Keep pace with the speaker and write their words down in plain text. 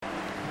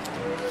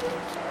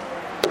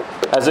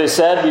As I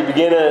said, we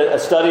begin a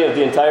study of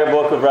the entire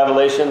book of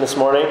Revelation this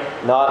morning,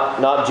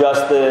 not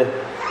just the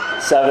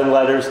 7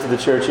 letters to the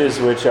churches,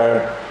 which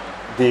are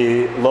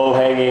the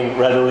low-hanging,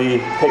 readily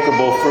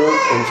pickable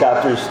fruit in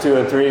chapters 2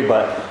 and 3,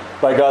 but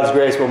by God's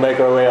grace, we'll make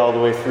our way all the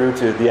way through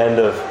to the end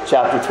of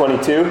chapter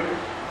 22.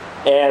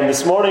 And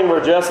this morning,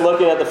 we're just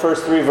looking at the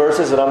first 3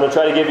 verses, and I'm going to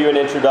try to give you an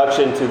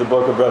introduction to the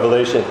book of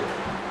Revelation.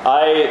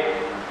 I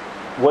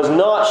was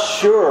not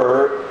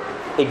sure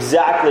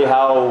exactly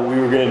how we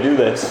were going to do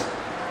this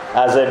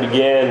as I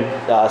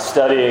began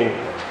studying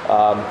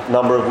a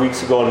number of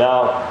weeks ago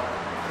now.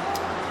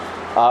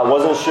 I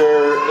wasn't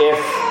sure if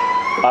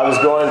I was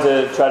going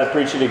to try to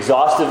preach it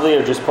exhaustively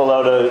or just pull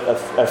out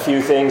a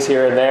few things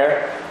here and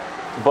there.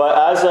 But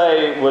as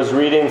I was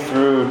reading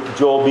through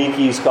Joel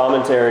Beeke's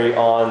commentary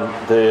on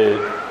the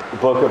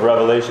book of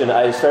Revelation,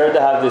 I started to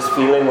have this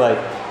feeling like,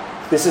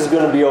 this is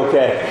going to be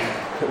okay.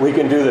 We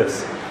can do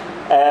this.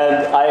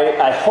 And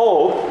I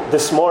hope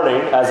this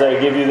morning, as I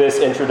give you this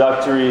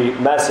introductory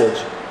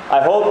message,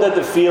 I hope that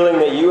the feeling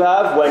that you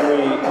have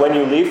when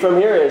you leave from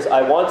here is,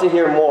 I want to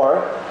hear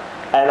more,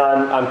 and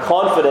I'm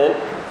confident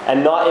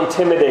and not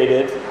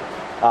intimidated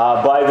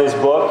by this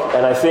book,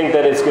 and I think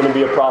that it's going to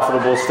be a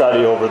profitable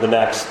study over the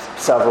next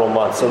several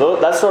months. So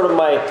that's sort of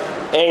my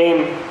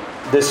aim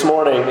this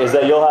morning, is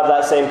that you'll have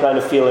that same kind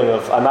of feeling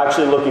of, I'm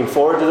actually looking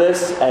forward to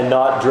this and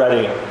not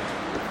dreading it.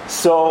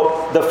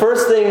 So the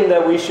first thing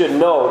that we should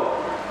note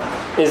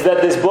is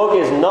that this book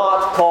is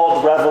not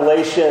called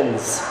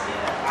Revelations,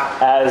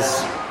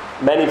 as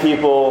many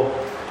people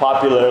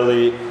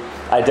popularly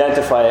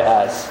identify it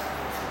as.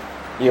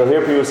 You'll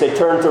hear people say,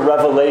 turn to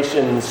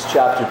Revelations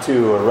chapter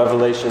 2 or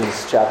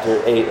Revelations chapter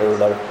 8 or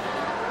whatever.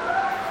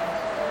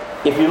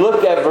 If you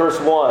look at verse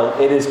 1,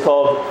 it is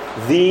called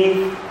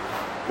the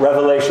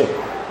Revelation.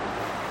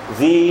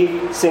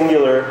 The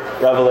singular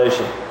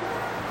revelation.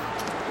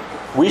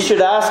 We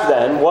should ask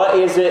then, what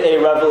is it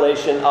a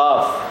revelation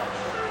of?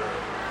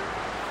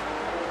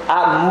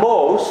 At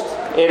most,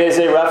 it is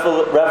a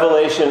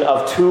revelation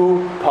of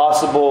 2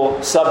 possible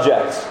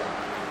subjects,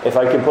 if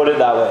I can put it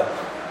that way.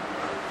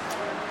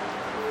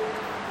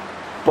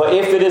 But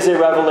if it is a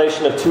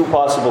revelation of 2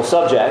 possible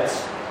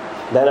subjects,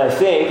 then I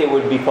think it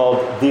would be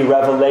called the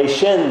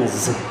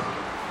Revelations.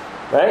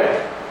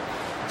 Right?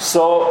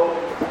 So,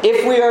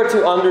 if we are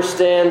to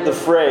understand the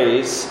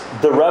phrase,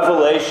 the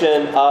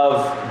revelation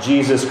of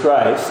Jesus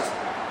Christ,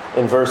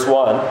 in verse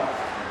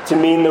 1, to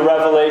mean the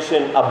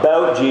revelation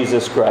about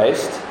Jesus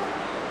Christ,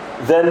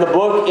 then the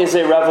book is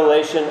a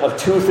revelation of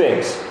 2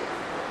 things.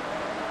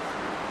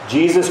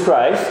 Jesus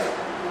Christ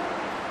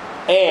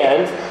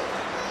and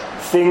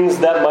things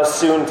that must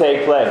soon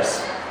take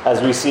place,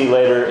 as we see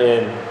later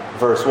in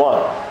verse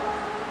 1.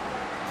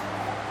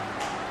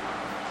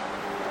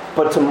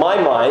 But to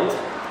my mind,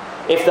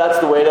 if that's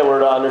the way that we're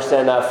to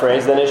understand that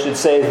phrase, then it should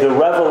say the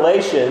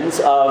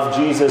revelations of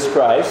Jesus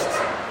Christ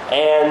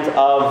and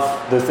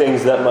of the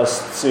things that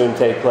must soon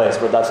take place.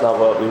 But that's not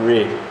what we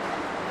read.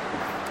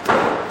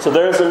 So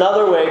there's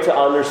another way to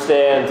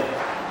understand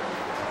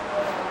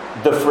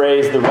the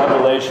phrase, the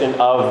revelation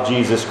of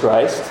Jesus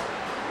Christ.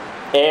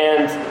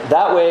 And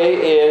that way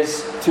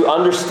is to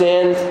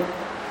understand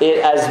it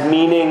as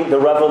meaning the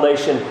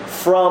revelation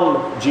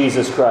from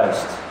Jesus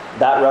Christ.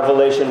 That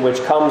revelation which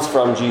comes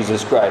from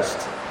Jesus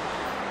Christ.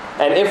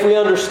 And if we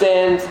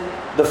understand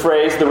the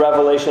phrase, the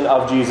revelation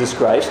of Jesus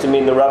Christ, to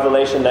mean the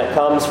revelation that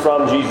comes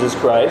from Jesus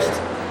Christ,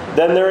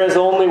 then there is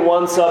only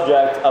one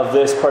subject of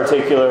this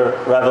particular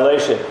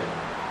revelation.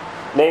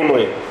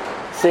 Namely,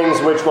 things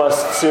which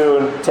must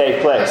soon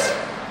take place.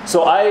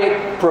 So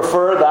I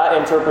prefer that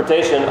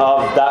interpretation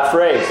of that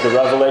phrase, the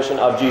revelation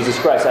of Jesus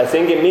Christ. I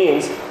think it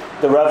means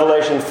the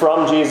revelation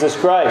from Jesus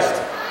Christ,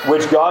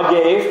 which God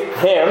gave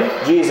him,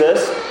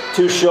 Jesus,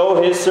 to show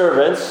his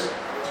servants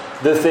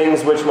the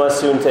things which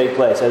must soon take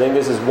place. I think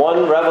this is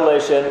one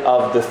revelation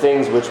of the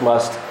things which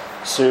must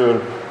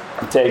soon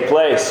take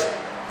place.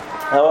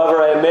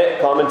 However, I admit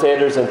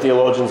commentators and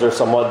theologians are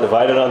somewhat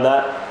divided on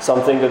that.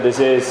 Some think that this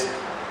is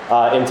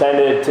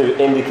intended to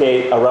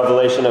indicate a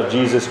revelation of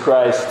Jesus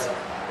Christ,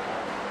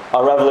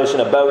 a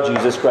revelation about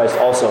Jesus Christ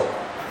also.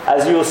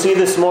 As you will see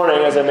this morning,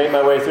 as I make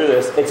my way through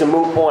this, it's a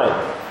moot point,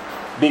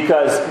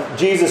 because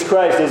Jesus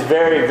Christ is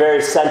very,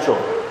 very central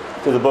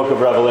to the book of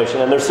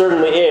Revelation, and there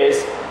certainly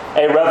is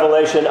a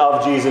revelation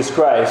of Jesus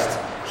Christ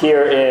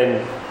here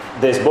in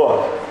this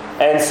book.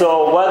 And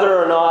so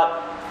whether or not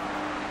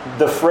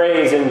the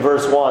phrase in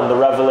verse 1, the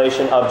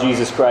revelation of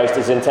Jesus Christ,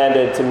 is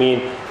intended to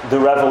mean the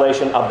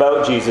revelation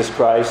about Jesus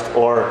Christ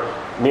or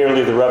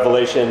merely the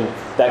revelation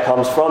that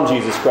comes from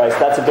Jesus Christ,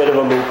 that's a bit of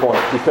a moot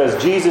point,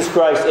 because Jesus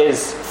Christ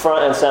is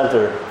front and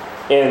center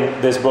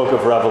in this book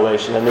of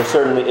Revelation, and there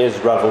certainly is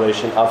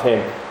revelation of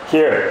him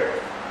here.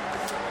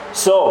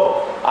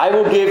 So, I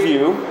will give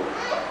you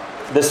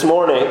this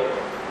morning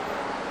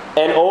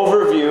an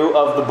overview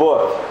of the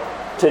book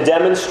to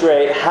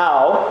demonstrate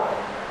how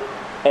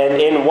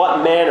and in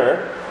what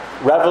manner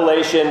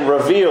Revelation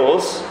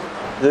reveals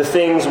the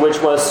things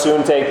which must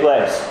soon take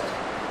place.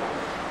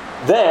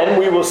 Then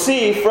we will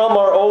see from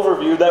our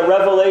overview that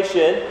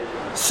Revelation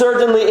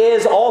certainly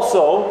is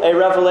also a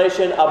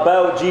revelation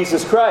about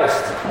Jesus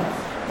Christ.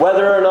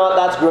 Whether or not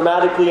that's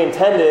grammatically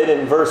intended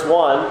in verse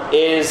 1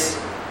 is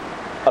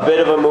a bit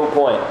of a moot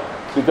point,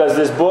 because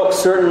this book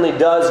certainly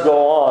does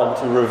go on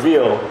to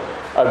reveal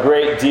a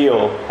great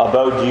deal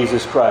about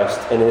Jesus Christ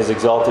and His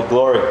exalted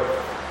glory.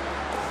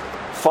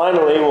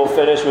 Finally, we'll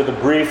finish with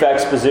a brief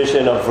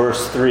exposition of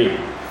verse 3.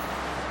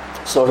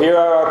 So here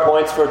are our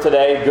points for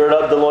today. Gird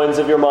up the loins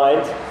of your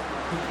mind.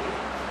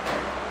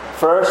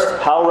 First,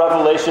 how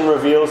Revelation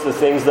reveals the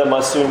things that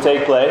must soon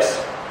take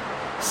place.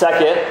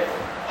 Second,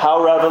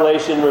 how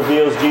Revelation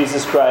reveals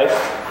Jesus Christ.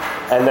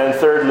 And then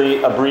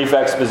thirdly, a brief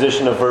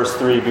exposition of verse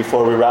 3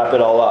 before we wrap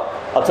it all up.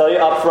 I'll tell you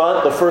up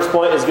front, the first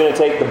point is going to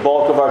take the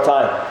bulk of our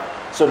time.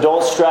 So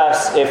don't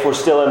stress if we're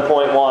still in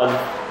point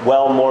 1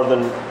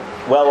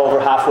 well over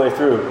halfway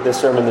through this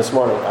sermon this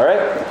morning. All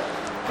right?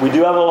 We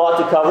do have a lot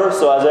to cover,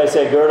 so as I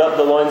say, gird up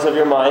the loins of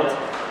your mind,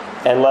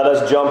 and let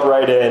us jump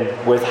right in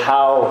with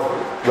how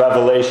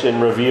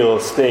Revelation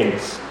reveals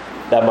things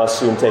that must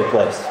soon take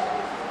place.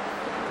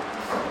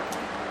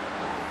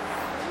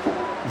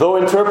 Though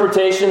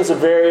interpretations of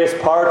various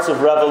parts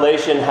of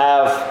Revelation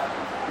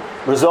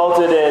have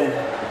resulted in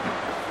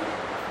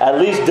at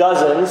least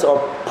dozens, or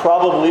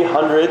probably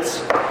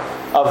hundreds,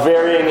 of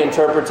varying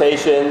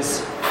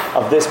interpretations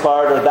of this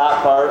part or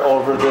that part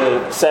over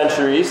the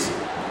centuries,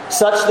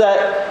 such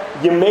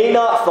that you may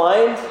not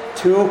find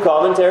two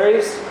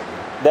commentaries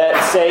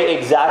that say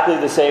exactly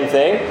the same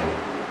thing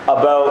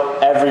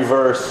about every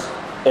verse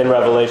in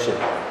Revelation.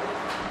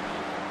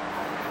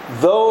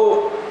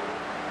 Though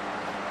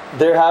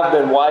there have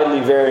been widely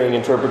varying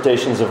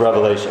interpretations of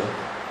Revelation,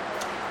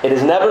 it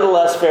is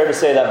nevertheless fair to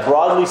say that,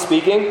 broadly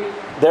speaking,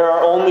 there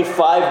are only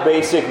 5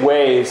 basic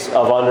ways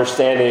of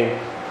understanding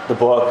the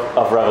book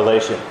of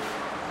Revelation.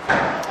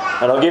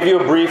 And I'll give you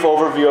a brief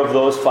overview of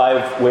those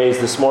 5 ways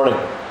this morning.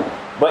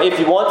 But if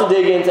you want to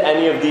dig into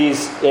any of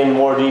these in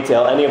more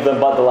detail, any of them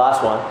but the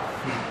last one,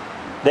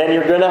 then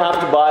you're going to have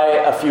to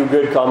buy a few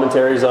good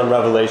commentaries on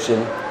Revelation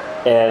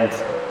and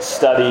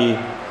study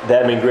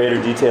them in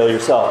greater detail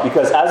yourself.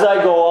 Because as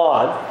I go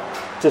on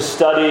to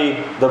study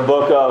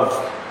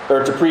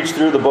to preach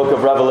through the book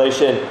of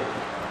Revelation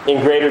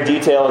in greater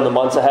detail in the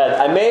months ahead,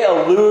 I may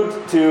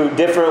allude to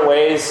different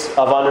ways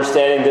of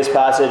understanding this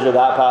passage or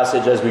that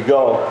passage as we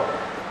go.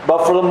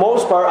 But for the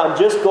most part, I'm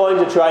just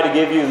going to try to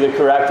give you the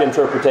correct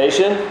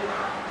interpretation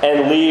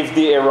and leave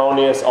the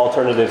erroneous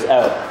alternatives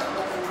out.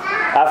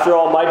 After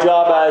all, my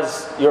job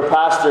as your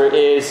pastor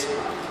is,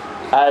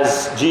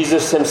 as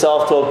Jesus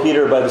himself told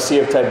Peter by the Sea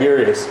of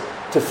Tiberias,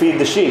 to feed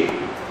the sheep.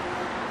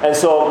 And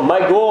so my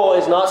goal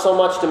is not so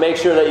much to make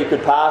sure that you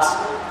could pass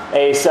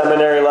a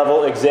seminary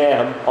level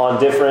exam on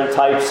different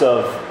types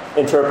of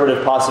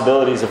interpretive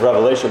possibilities of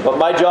Revelation, but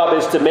my job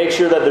is to make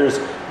sure that there's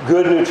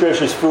good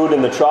nutritious food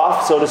in the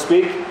trough, so to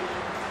speak,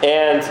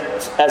 and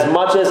as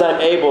much as I'm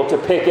able to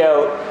pick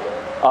out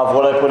of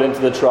what I put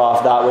into the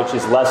trough that which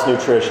is less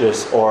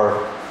nutritious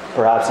or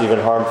perhaps even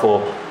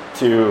harmful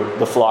to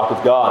the flock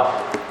of God.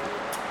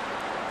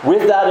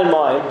 With that in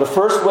mind, the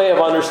first way of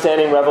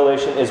understanding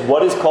Revelation is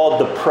what is called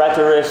the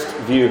preterist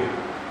view.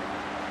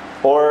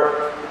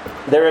 Or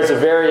there is a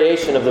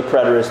variation of the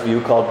preterist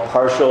view called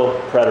partial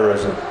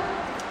preterism.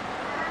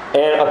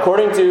 And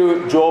according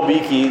to Joel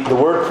Beeke, the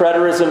word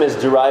preterism is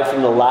derived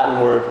from the Latin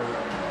word,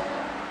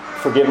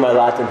 forgive my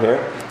Latin here,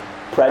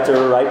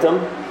 preteritum,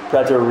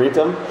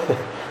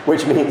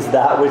 which means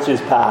that which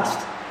is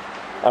past.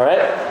 All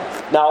right?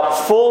 Now,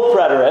 full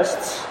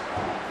preterists,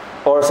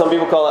 or some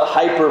people call it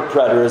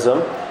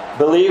hyper-preterism,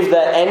 believe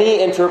that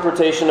any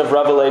interpretation of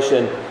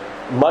Revelation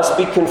must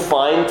be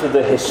confined to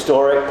the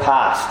historic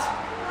past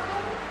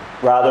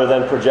rather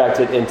than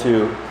projected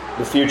into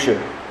the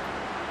future.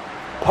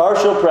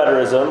 Partial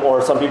preterism,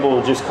 or some people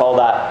will just call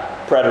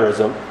that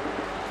preterism,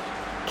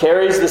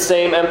 carries the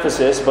same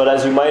emphasis, but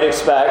as you might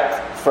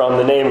expect from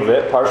the name of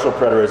it, partial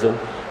preterism,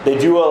 they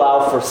do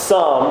allow for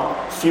some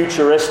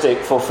futuristic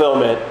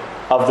fulfillment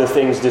of the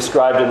things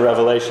described in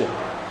Revelation.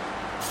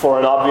 For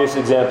an obvious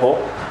example,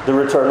 the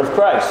return of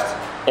Christ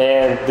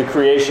and the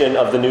creation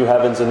of the new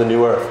heavens and the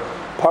new earth.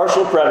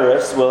 Partial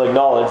preterists will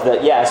acknowledge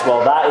that yes,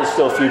 well, that is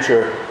still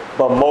future,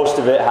 but most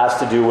of it has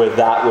to do with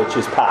that which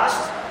is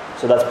past.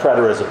 So that's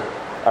preterism.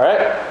 All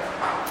right?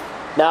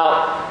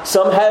 Now,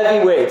 some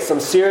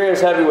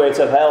serious heavyweights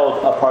have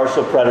held a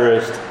partial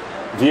preterist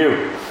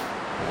view.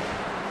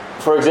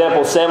 For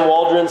example, Sam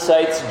Waldron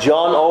cites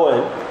John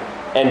Owen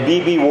and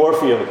B.B.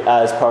 Warfield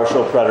as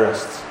partial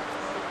preterists.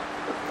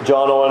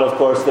 John Owen, of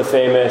course, the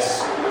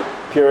famous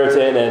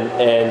Puritan,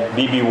 and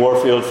B.B.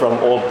 Warfield from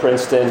Old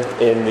Princeton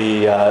in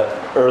the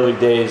early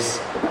days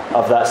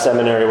of that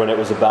seminary when it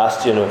was a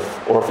bastion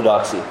of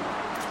orthodoxy.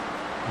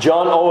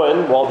 John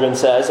Owen, Waldron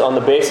says, on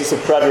the basis of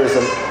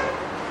preterism,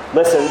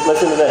 listen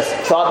to this,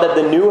 thought that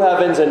the new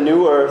heavens and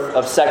new earth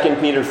of 2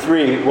 Peter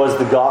 3 was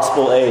the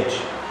gospel age.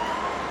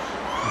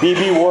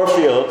 B.B.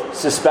 Warfield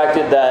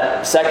suspected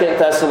that 2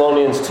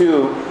 Thessalonians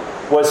 2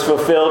 was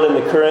fulfilled in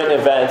the current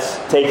events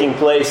taking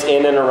place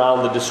in and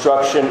around the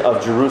destruction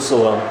of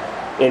Jerusalem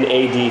in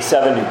AD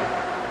 70.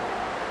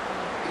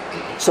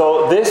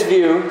 So this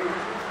view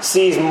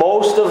sees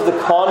most of the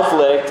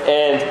conflict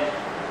and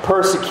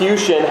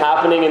persecution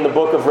happening in the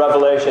book of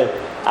Revelation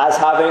as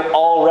having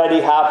already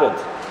happened.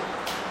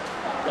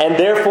 And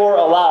therefore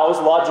allows,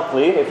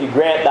 logically, if you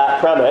grant that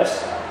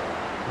premise,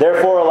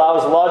 therefore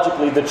allows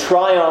logically the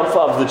triumph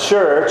of the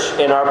church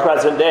in our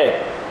present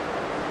day.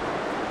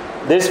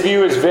 This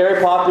view is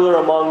very popular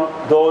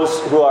among those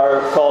who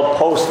are called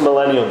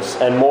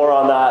post-millennials, and more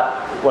on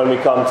that when we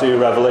come to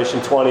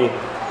Revelation 20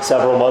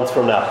 several months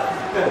from now.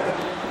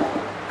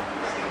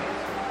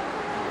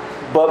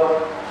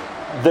 But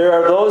there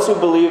are those who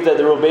believe that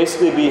there will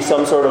basically be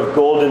some sort of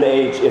golden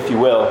age, if you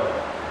will,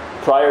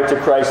 prior to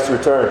Christ's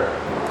return.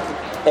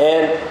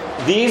 And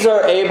these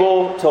are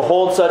able to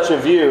hold such a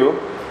view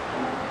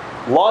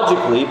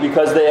logically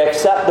because they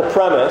accept the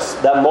premise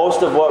that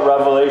most of what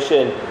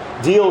Revelation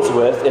deals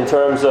with in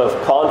terms of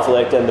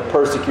conflict and the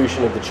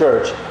persecution of the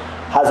church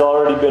has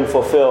already been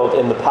fulfilled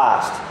in the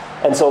past.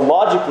 And so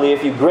logically,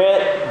 if you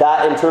grant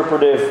that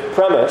interpretive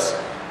premise,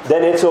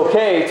 then it's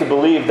okay to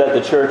believe that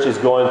the church is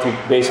going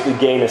to basically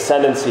gain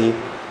ascendancy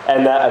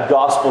and that a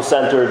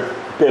gospel-centered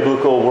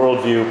biblical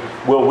worldview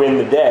will win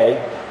the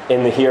day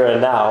in the here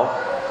and now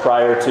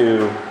prior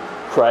to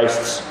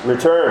Christ's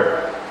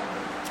return.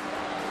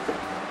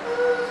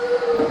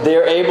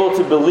 They're able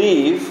to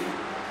believe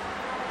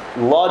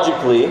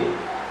logically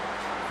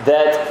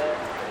that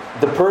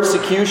the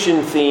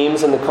persecution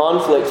themes and the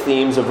conflict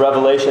themes of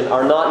Revelation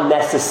are not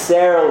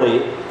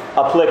necessarily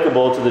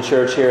applicable to the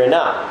church here and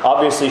now.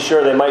 Obviously,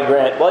 sure, they might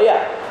grant, well,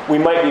 yeah, we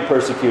might be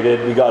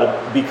persecuted. We got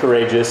to be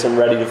courageous and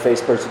ready to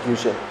face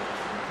persecution.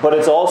 But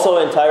it's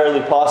also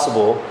entirely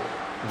possible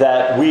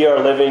that we are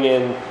living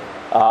in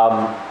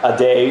a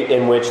day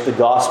in which the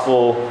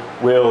gospel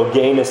will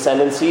gain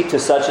ascendancy to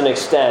such an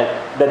extent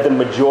that the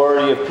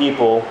majority of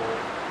people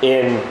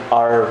in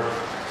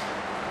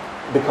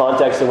the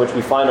context in which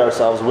we find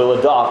ourselves will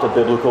adopt a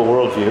biblical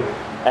worldview,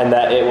 and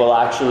that it will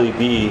actually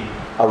be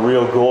a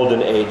real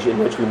golden age in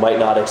which we might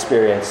not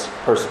experience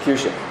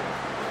persecution.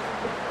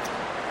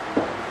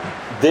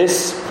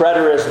 This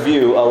preterist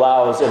view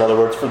allows, in other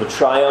words, for the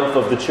triumph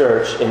of the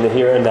church in the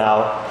here and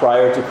now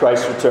prior to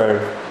Christ's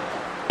return,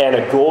 and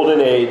a golden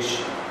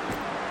age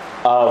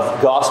of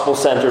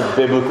gospel-centered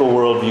biblical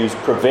worldviews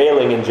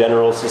prevailing in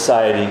general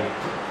society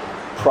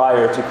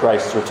prior to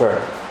Christ's return.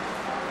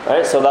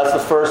 Right? So that's the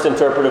first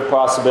interpretive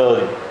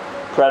possibility,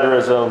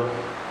 preterism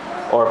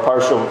or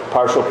partial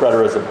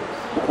preterism.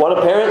 One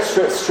apparent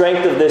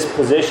strength of this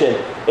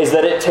position is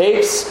that it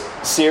takes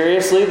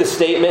seriously the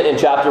statement in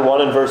chapter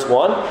 1 and verse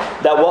 1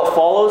 that what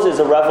follows is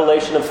a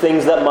revelation of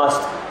things that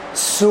must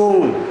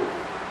soon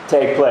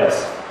take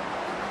place.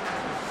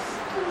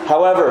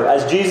 However,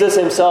 as Jesus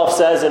himself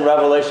says in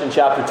Revelation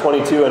chapter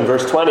 22 and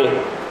verse 20,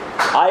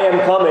 I am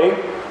coming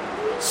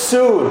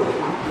soon.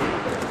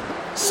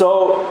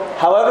 So,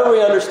 however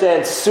we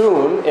understand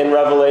soon in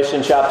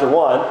Revelation chapter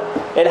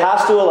 1, it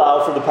has to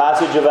allow for the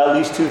passage of at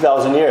least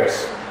 2,000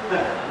 years,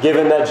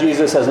 given that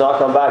Jesus has not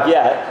come back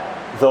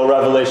yet, though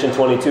Revelation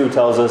 22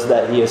 tells us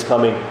that he is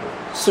coming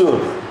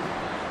soon.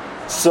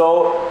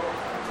 So,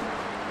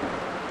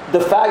 the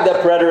fact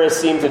that preterists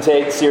seem to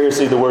take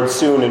seriously the word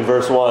soon in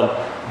verse 1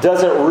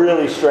 doesn't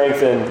really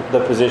strengthen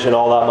the position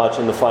all that much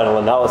in the final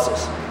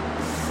analysis.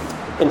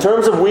 In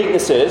terms of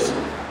weaknesses,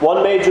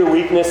 one major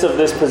weakness of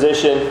this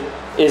position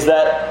is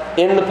that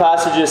in the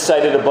passages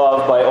cited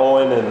above by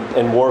Owen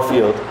and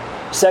Warfield,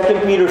 2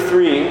 Peter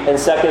 3 and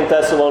 2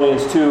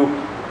 Thessalonians 2,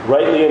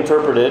 rightly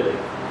interpreted,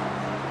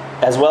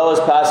 as well as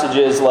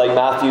passages like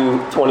Matthew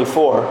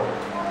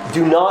 24,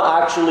 do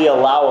not actually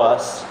allow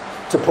us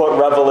to put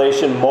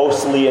Revelation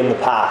mostly in the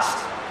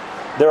past.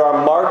 There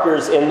are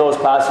markers in those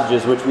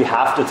passages which we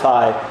have to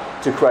tie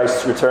to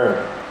Christ's return.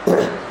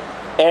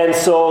 And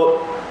so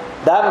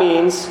that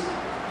means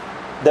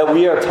that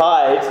we are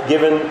tied,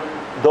 given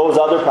those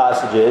other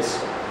passages,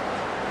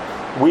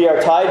 we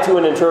are tied to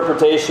an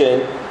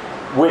interpretation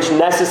which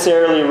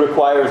necessarily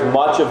requires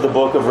much of the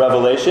book of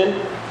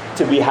Revelation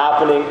to be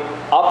happening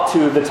up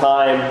to the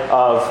time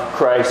of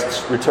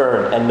Christ's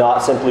return and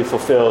not simply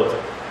fulfilled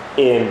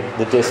in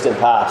the distant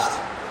past.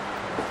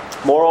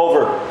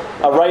 Moreover,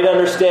 a right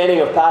understanding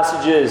of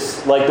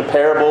passages like the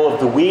parable of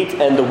the wheat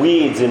and the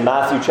weeds in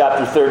Matthew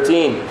chapter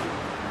 13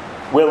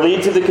 will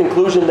lead to the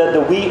conclusion that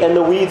the wheat and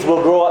the weeds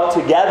will grow up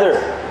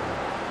together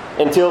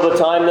until the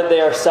time that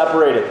they are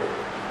separated.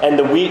 And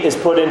the wheat is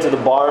put into the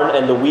barn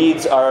and the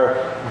weeds are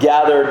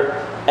gathered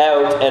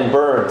out and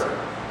burned.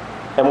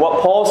 And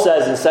what Paul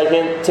says in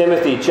 2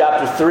 Timothy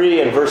chapter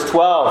 3 and verse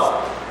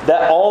 12,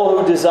 that all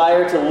who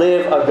desire to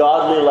live a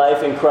godly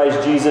life in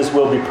Christ Jesus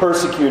will be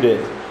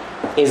persecuted,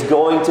 is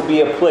going to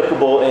be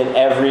applicable in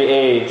every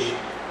age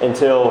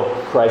until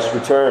Christ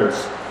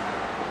returns.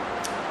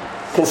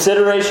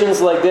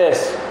 Considerations like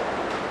this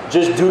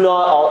just do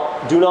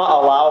not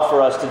allow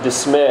for us to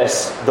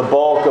dismiss the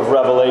bulk of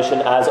Revelation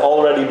as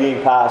already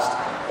being passed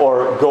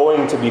or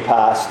going to be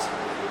passed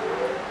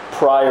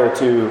prior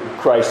to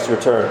Christ's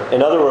return.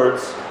 In other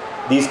words,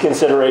 these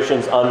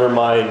considerations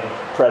undermine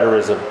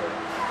preterism.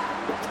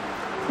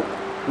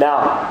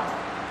 Now,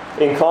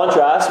 In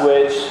contrast,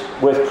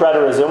 with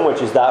preterism,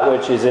 which is that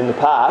which is in the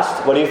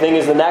past, what do you think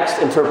is the next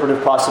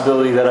interpretive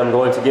possibility that I'm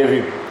going to give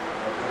you?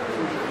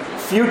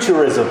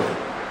 Futurism.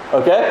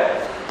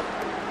 Okay?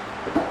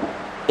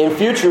 In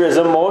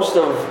futurism, most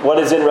of what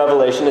is in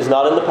Revelation is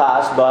not in the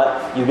past,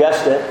 but, you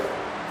guessed it,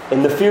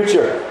 in the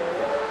future.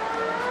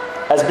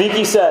 As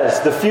Beeke says,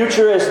 the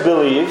futurist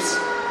believes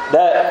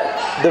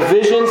that the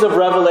visions of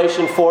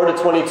Revelation 4 to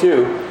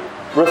 22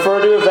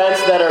 refer to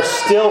events that are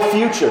still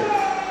future,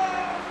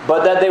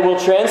 but that they will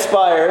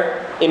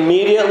transpire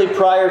immediately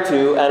prior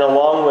to and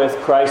along with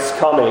Christ's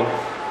coming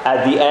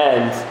at the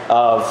end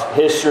of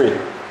history.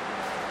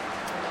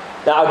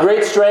 Now, a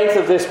great strength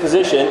of this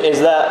position is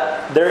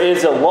that there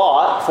is a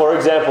lot, for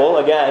example,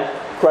 again,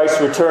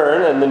 Christ's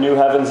return and the new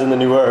heavens and the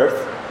new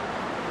earth,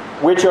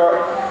 which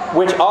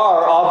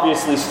are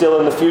obviously still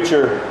in the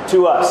future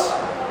to us.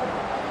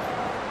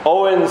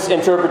 Owen's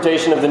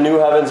interpretation of the new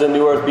heavens and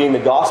new earth being the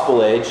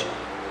gospel age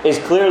is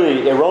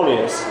clearly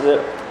erroneous,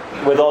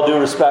 with all due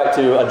respect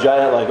to a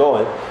giant like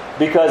Owen,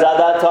 because at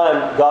that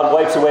time, God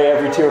wipes away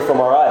every tear from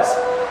our eyes.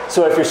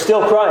 So if you're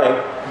still crying,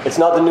 it's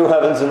not the new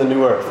heavens and the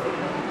new earth.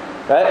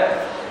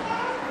 Right?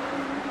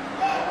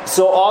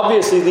 So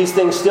obviously these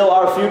things still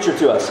are future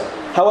to us.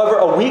 However,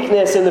 a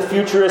weakness in the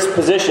futurist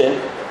position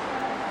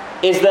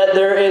is that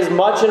there is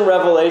much in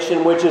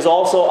Revelation which is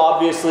also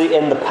obviously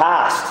in the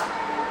past.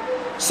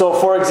 So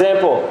for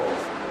example,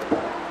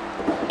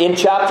 in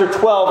chapter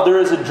 12 there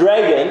is a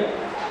dragon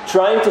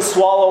trying to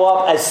swallow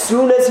up, as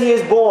soon as he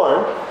is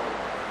born,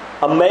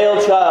 a male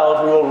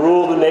child who will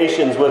rule the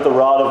nations with a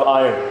rod of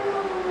iron.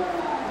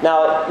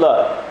 Now,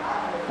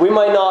 look, we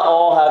might not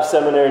all have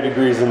seminary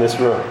degrees in this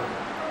room,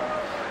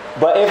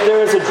 but if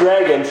there is a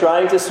dragon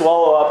trying to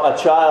swallow up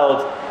a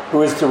child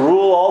who is to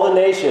rule all the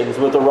nations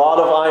with a rod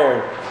of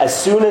iron as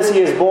soon as he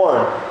is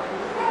born,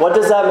 what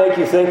does that make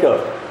you think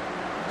of?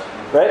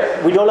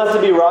 Right? We don't have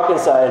to be rocket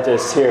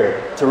scientists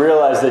here to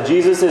realize that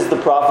Jesus is the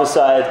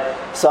prophesied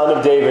son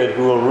of David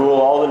who will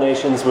rule all the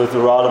nations with the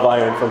rod of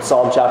iron from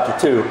Psalm chapter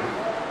 2.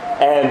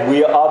 And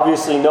we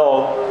obviously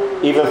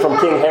know, even from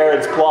King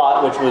Herod's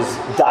plot, which was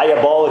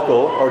diabolical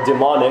or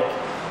demonic,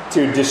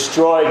 to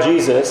destroy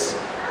Jesus,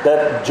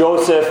 that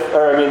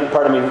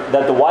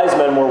that the wise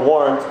men were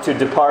warned to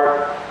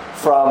depart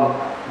from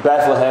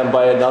Bethlehem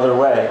by another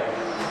way,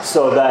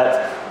 so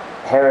that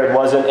Herod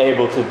wasn't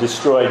able to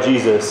destroy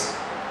Jesus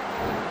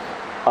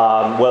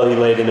while he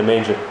laid in a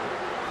manger.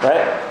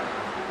 Right?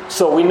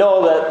 So we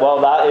know that,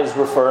 that is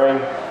referring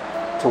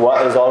to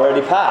what is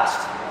already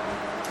past.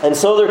 And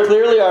so there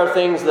clearly are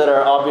things that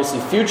are obviously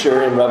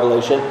future in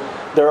Revelation.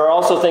 There are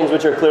also things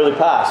which are clearly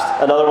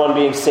past. Another one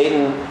being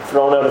Satan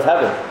thrown out of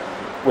heaven,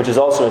 which is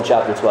also in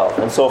chapter 12,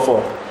 and so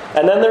forth.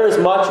 And then there is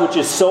much which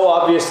is so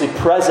obviously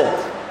present.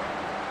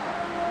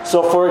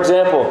 So for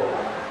example,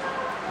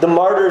 the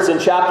martyrs in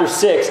chapter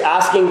 6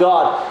 asking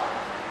God,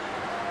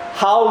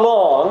 how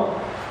long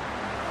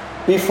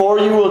before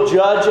you will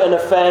judge and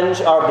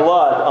avenge our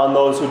blood on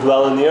those who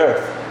dwell in the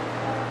earth?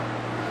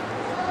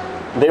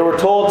 They were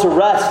told to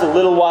rest a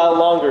little while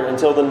longer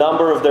until the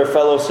number of their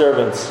fellow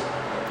servants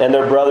and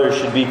their brothers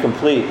should be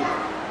complete,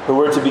 who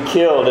were to be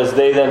killed as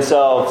they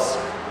themselves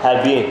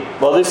had been.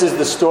 Well, this is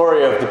the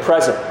story of the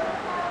present.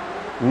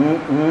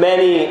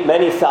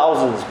 Many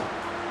thousands,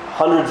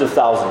 hundreds of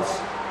thousands.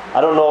 I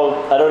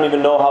don't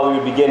even know how we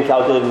would begin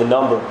calculating the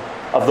number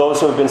of those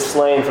who have been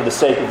slain for the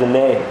sake of the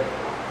name,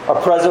 are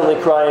presently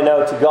crying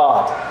out to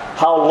God,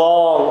 how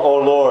long, O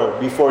Lord,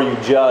 before you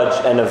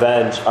judge and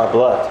avenge our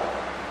blood?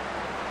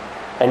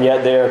 And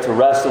yet they are to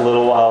rest a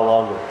little while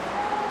longer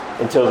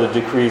until the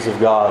decrees of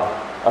God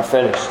are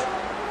finished.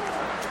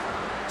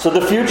 So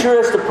the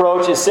futurist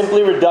approach is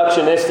simply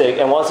reductionistic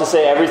and wants to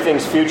say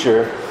everything's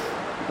future,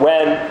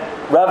 when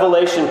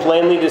Revelation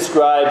plainly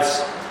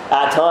describes,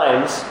 at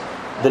times,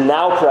 the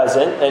now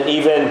present and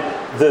even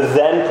the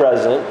then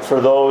present for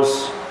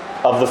those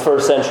of the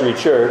first century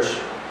church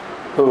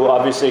who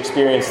obviously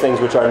experienced things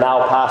which are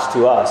now past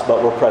to us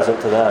but were present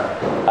to them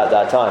at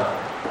that time.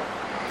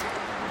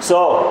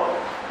 So,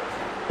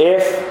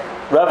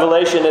 if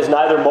Revelation is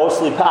neither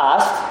mostly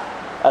past,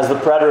 as the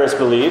preterist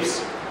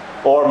believes,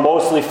 or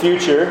mostly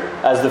future,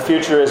 as the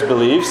futurist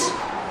believes,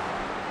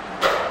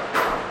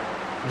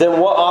 then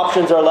what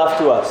options are left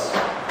to us?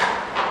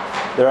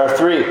 There are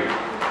three.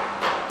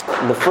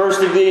 And the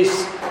first of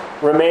these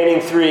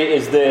remaining three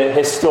is the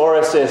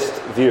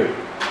historicist view.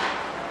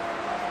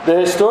 The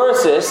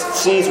historicist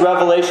sees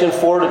Revelation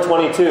 4 to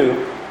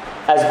 22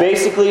 as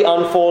basically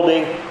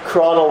unfolding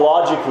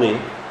chronologically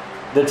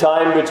the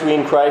time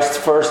between Christ's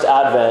first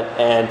advent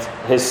and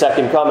his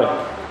second coming.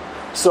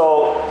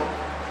 So,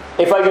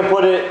 if I can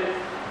put it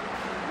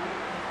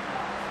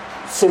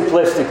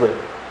simplistically,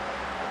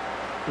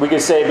 we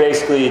could say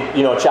basically,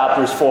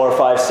 chapters 4,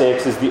 5,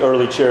 6 is the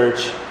early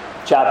church.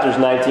 Chapters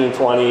 19,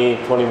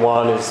 20,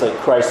 21 is like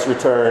Christ's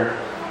return.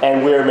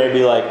 And we're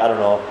maybe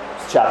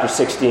chapter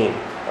 16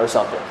 or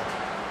something.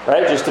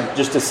 Right?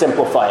 Just to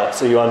simplify it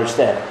so you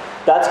understand.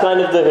 That's kind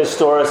of the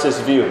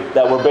historicist view,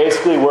 that we're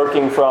basically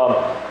working from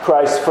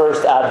Christ's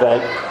first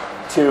advent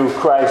to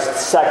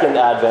Christ's second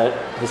advent,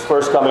 his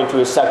first coming to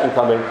his second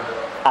coming,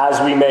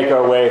 as we make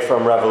our way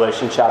from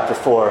Revelation chapter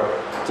 4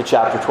 to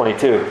chapter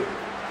 22.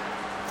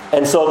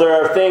 And so there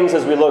are things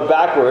as we look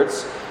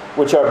backwards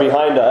which are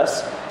behind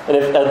us, and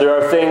if there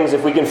are things,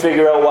 if we can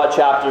figure out what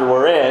chapter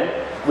we're in,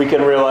 we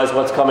can realize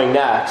what's coming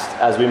next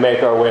as we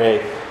make our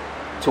way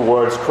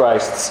towards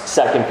Christ's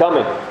second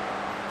coming.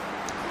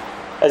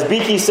 As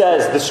Beeke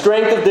says, the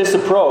strength of this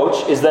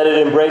approach is that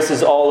it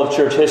embraces all of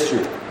church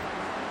history.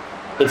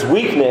 Its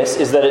weakness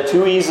is that it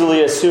too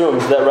easily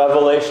assumes that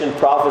Revelation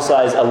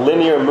prophesies a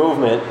linear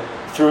movement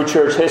through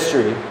church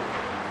history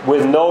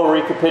with no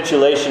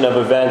recapitulation of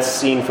events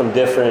seen from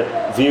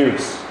different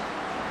views.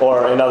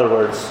 Or, in other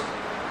words,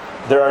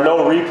 there are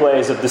no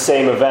replays of the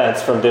same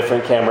events from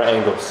different camera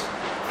angles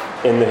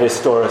in the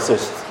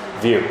historicist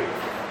view.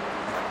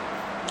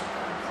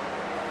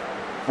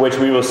 Which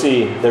we will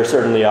see there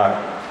certainly are.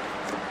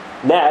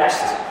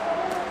 Next,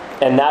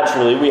 and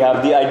naturally, we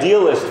have the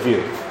idealist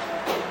view.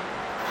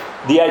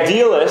 The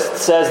idealist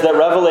says that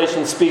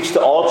Revelation speaks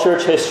to all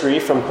church history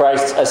from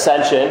Christ's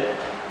ascension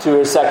to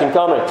his second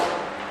coming.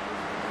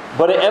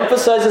 But it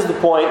emphasizes the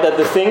point that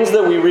the things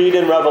that we read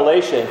in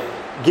Revelation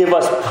give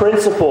us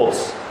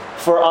principles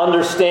for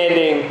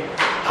understanding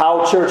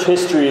how church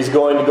history is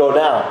going to go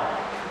down.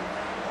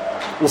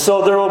 And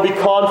so there will be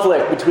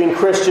conflict between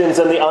Christians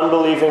and the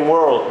unbelieving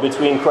world,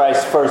 between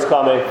Christ's first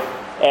coming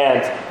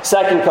and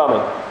second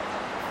coming.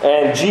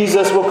 And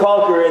Jesus will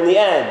conquer in the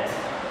end,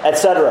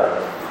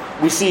 etc.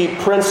 We see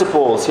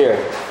principles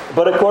here.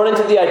 But according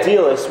to the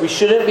idealists, we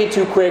shouldn't be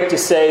too quick to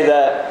say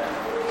that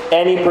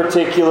any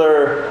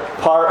particular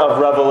part of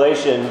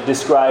Revelation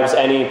describes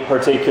any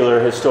particular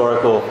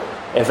historical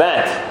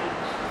event.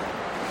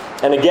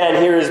 And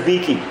again, here is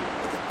Beeke.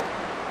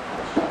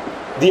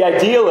 The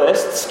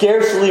idealist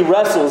scarcely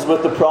wrestles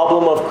with the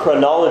problem of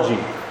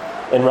chronology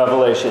in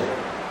Revelation,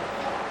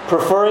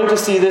 preferring to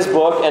see this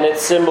book and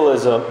its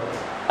symbolism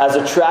as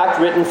a tract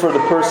written for the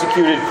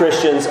persecuted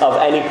Christians of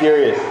any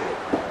period.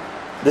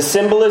 The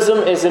symbolism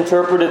is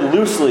interpreted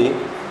loosely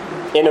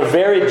in a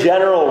very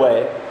general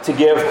way to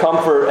give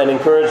comfort and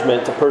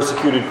encouragement to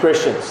persecuted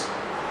Christians.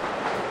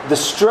 The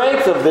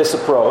strength of this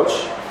approach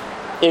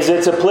is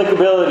its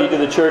applicability to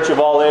the church of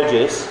all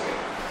ages.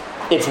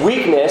 Its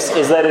weakness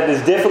is that it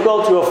is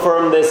difficult to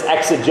affirm this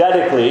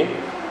exegetically,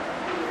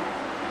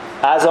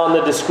 as on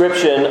the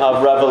description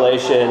of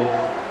Revelation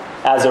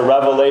as a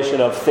revelation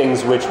of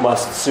things which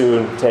must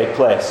soon take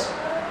place.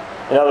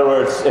 In other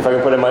words, if I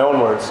can put it in my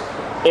own words,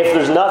 if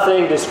there's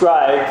nothing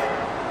described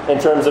in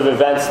terms of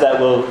events that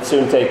will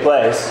soon take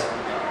place,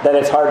 then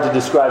it's hard to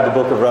describe the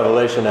book of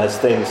Revelation as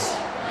things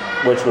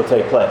which will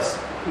take place.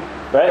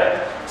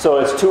 Right? So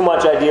it's too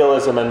much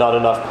idealism and not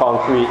enough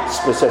concrete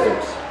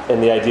specifics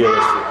in the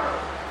idealist view.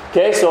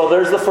 Okay, so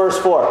there's the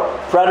first four.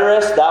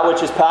 Preterist, that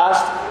which is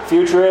past.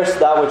 Futurist,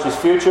 that which is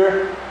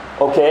future.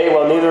 Okay,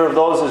 well neither of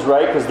those is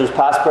right because there's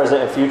past,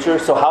 present, and future.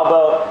 So how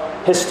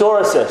about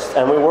historicist?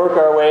 And we work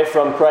our way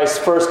from Christ's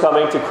first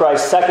coming to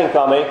Christ's second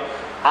coming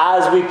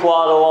as we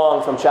plod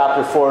along from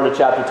chapter 4 to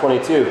chapter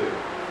 22.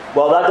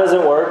 Well, that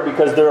doesn't work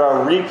because there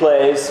are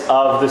replays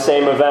of the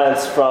same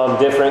events from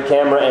different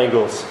camera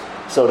angles,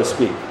 so to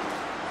speak.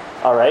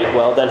 All right,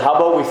 well then how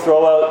about we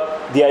throw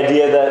out the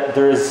idea that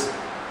there is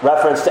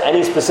reference to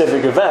any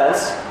specific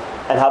events,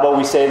 and how about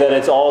we say that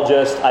it's all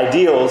just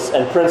ideals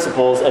and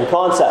principles and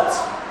concepts?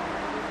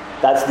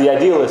 That's the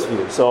idealist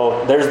view.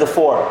 So there's the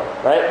four,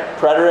 right?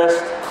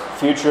 Preterist,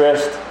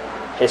 futurist,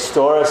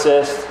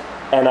 historicist,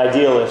 and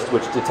idealist,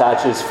 which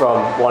detaches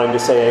from wanting to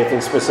say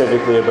anything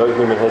specifically about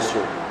human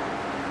history.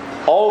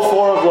 All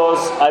four of those,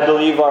 I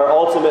believe, are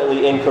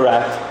ultimately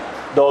incorrect,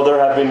 though there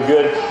have been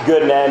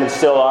good men and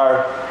still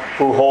are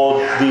who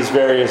hold these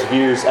various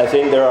views. I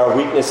think there are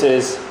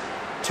weaknesses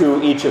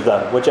to each of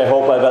them, which I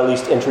hope I've at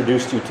least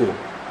introduced you to.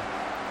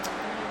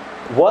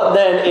 What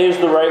then is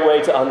the right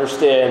way to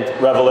understand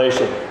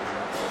Revelation?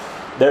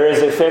 There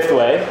is a fifth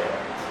way,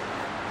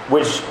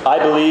 which I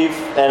believe,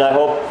 and I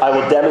hope I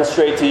will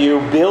demonstrate to you,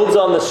 builds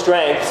on the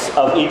strengths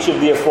of each of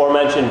the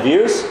aforementioned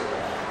views,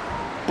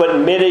 but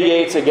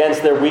mitigates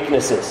against their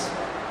weaknesses.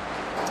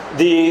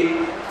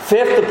 The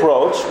fifth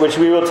approach, which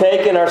we will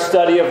take in our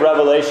study of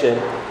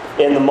Revelation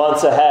in the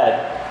months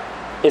ahead,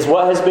 is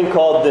what has been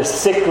called the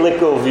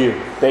cyclical view,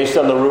 based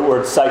on the root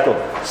word cycle.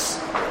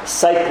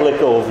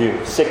 Cyclical view.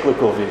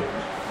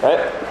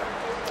 Right?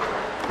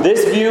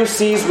 This view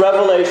sees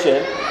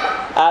Revelation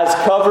as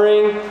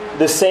covering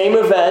the same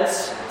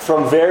events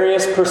from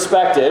various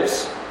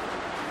perspectives,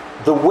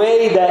 the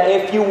way that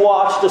if you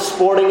watched a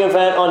sporting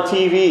event on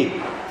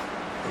TV,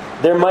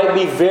 there might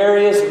be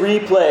various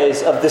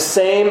replays of the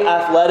same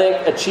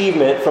athletic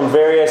achievement from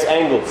various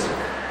angles.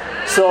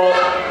 So,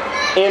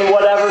 in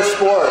whatever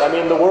sport,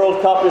 the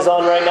World Cup is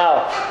on right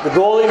now, the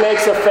goalie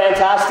makes a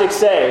fantastic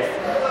save,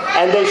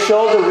 and they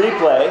show the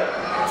replay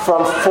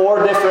from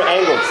 4 different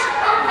angles.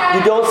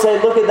 You don't say,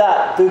 look at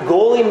that, the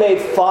goalie made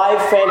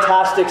 5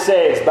 fantastic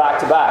saves back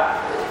to back.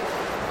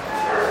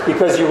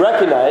 Because you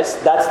recognize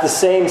that's the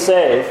same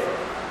save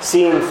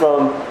seen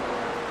from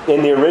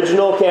in the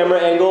original camera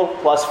angle,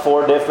 plus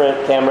 4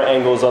 different camera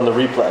angles on the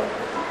replay.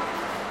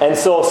 And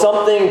so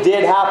something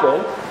did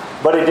happen,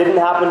 but it didn't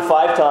happen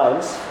 5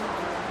 times,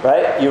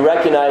 right? You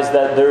recognize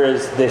that there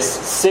is this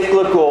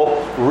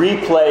cyclical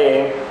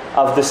replaying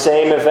of the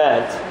same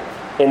event.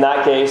 In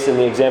that case, in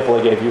the example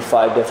I gave you,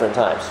 5 different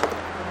times.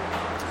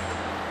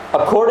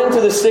 According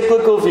to the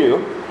cyclical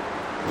view,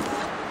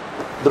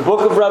 the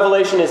book of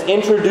Revelation is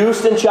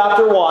introduced in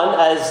chapter 1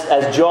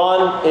 as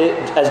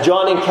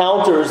John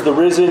encounters the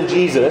risen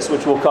Jesus,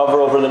 which we'll cover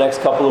over the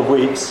next couple of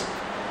weeks.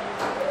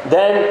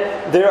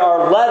 Then there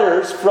are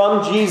letters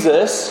from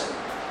Jesus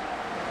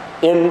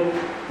in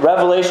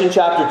Revelation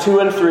chapter 2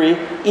 and 3,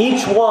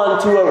 each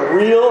one to a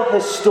real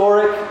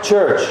historic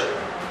church.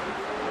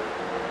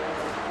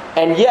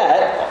 And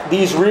yet,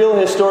 these real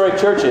historic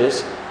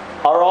churches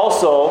are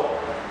also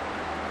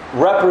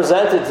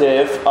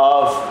representative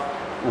of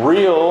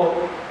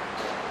real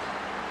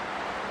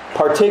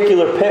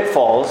particular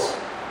pitfalls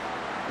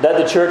that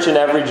the church in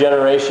every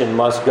generation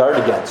must guard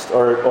against.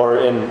 Or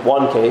in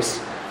one case,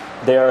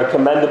 they are a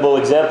commendable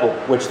example,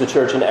 which the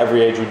church in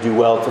every age would do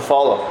well to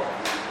follow.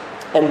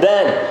 And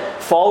then,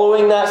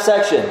 following that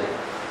section,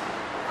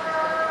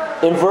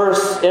 in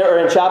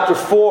chapter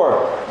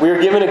 4, we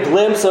are given a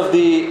glimpse of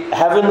the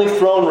heavenly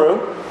throne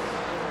room.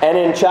 And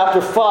in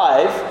chapter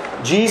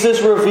 5,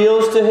 Jesus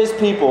reveals to his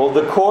people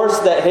the course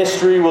that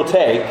history will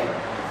take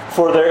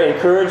for their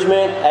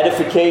encouragement,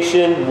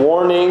 edification,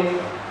 warning,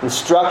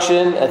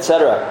 instruction,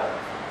 etc.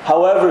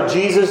 However,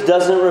 Jesus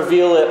doesn't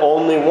reveal it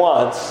only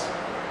once,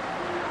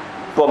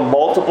 but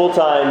multiple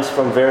times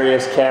from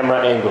various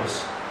camera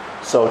angles,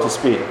 so to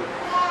speak.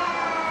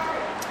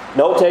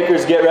 Note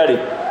takers, get ready,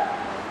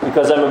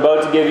 because I'm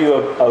about to give you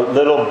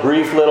a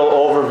brief little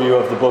overview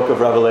of the book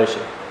of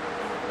Revelation.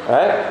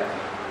 Alright?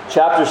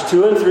 Chapters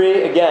 2 and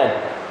 3, again,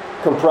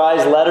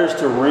 comprise letters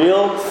to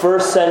real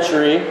first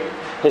century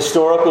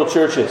historical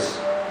churches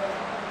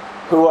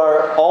who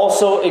are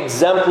also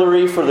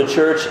exemplary for the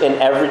church in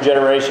every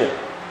generation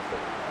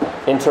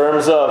in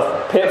terms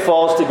of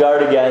pitfalls to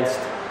guard against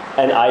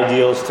and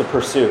ideals to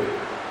pursue.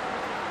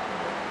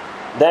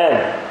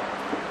 Then,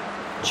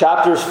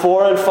 chapters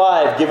 4 and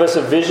 5 give us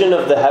a vision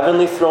of the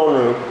heavenly throne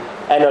room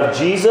and of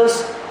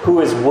Jesus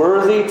who is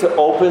worthy to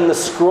open the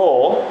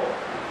scroll,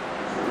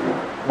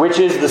 which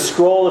is the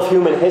scroll of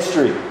human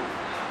history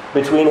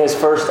between his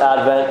first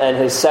advent and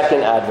his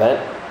second advent,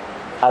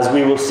 as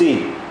we will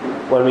see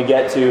when we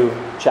get to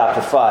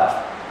chapter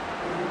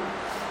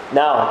 5.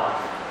 Now,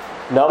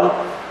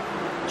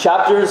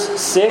 chapters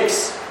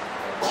 6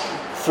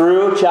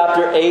 through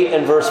chapter 8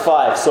 and verse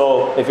 5.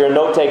 So, if you're a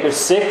note taker,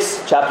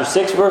 chapter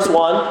 6 verse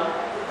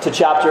 1 to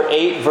chapter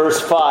 8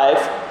 verse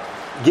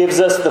 5 gives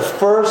us the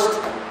first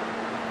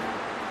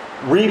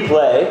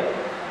replay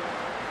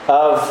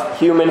of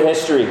human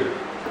history,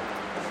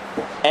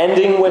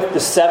 ending with the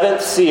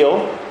 7th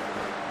seal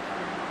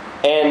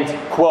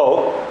and,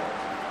 quote,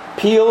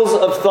 peals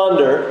of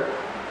thunder,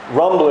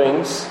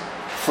 rumblings,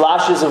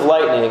 flashes of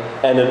lightning,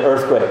 and an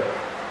earthquake.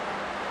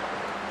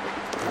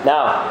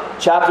 Now,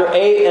 chapter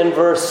 8 and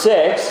verse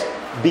 6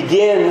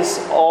 begins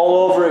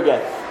all over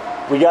again.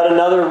 We got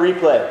another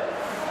replay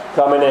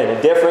coming in,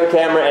 a different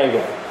camera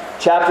angle.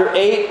 Chapter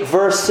 8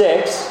 verse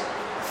 6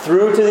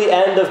 through to the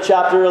end of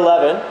chapter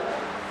 11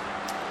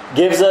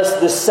 gives us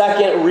the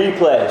second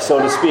replay, so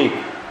to speak,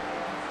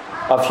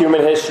 of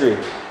human history,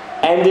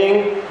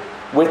 ending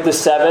with the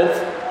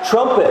 7th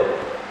trumpet.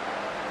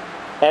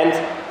 And,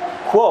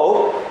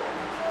 quote,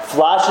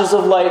 flashes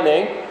of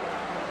lightning,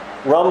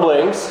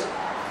 rumblings,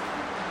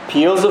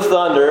 peals of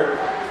thunder,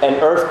 an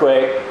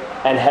earthquake,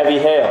 and heavy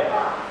hail.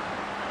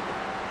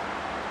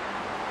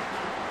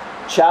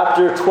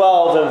 Chapter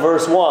 12 and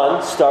verse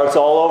 1 starts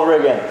all over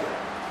again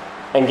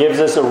and gives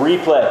us a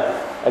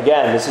replay.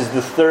 Again, this is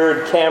the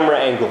third camera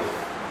angle,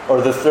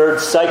 or the third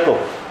cycle.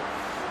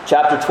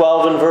 Chapter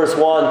 12 and verse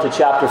 1 to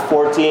chapter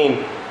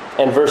 14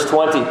 and verse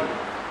 20.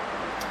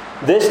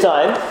 This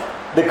time,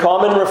 the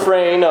common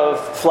refrain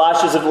of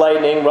flashes of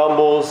lightning,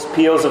 rumbles,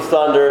 peals of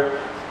thunder,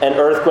 an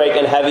earthquake,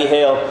 and heavy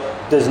hail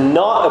does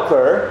not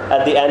occur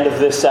at the end of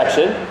this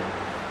section,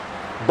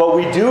 but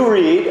we do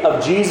read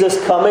of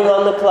Jesus coming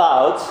on the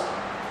clouds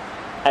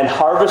and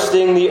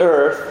harvesting the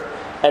earth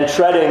and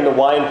treading the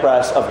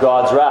winepress of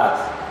God's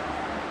wrath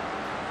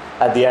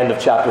at the end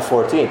of chapter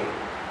 14,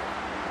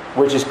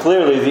 which is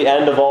clearly the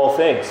end of all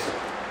things,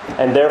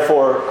 and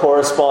therefore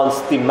corresponds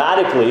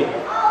thematically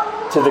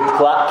to the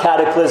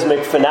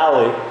cataclysmic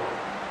finale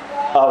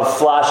of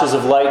flashes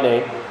of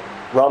lightning,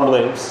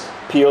 rumblings,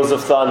 peals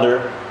of thunder,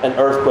 an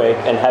earthquake,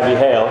 and heavy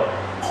hail,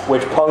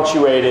 which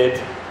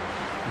punctuated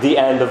the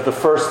end of the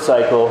first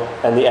cycle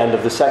and the end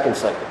of the second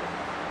cycle.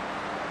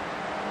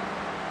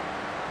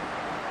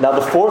 Now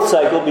the fourth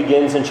cycle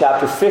begins in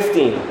chapter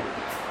 15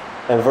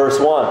 and verse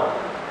 1.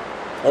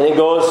 And it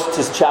goes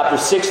to chapter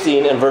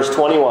 16 and verse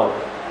 21,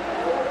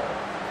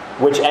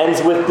 which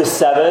ends with the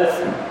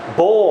 7th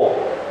bowl.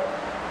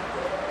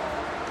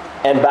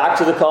 And back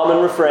to the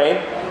common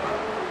refrain,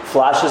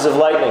 flashes of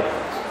lightning,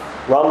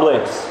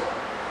 rumblings,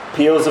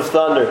 peals of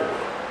thunder,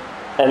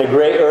 and a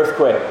great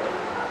earthquake.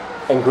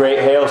 and great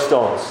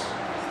hailstones.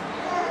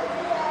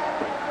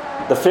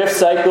 The fifth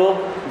cycle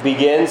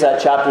begins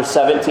at chapter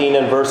 17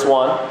 and verse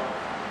 1,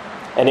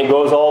 and it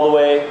goes all the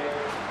way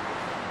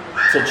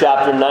to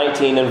chapter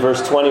 19 and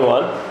verse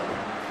 21.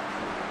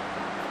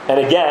 And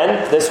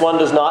again, this one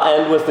does not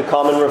end with the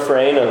common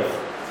refrain of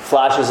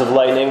flashes of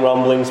lightning,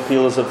 rumblings,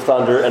 peals of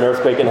thunder, and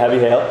earthquake and heavy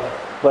hail.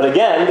 But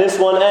again, this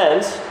one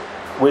ends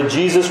with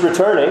Jesus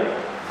returning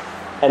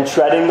and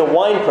treading the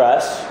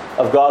winepress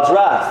of God's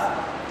wrath,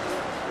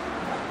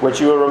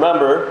 which you will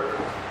remember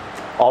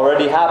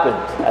already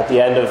happened at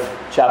the end of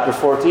chapter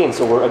 14.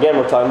 So we're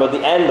talking about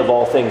the end of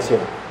all things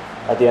here,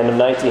 at the end of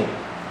 19.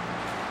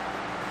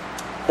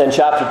 Then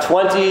chapters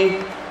 20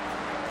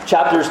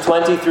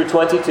 through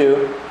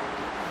 22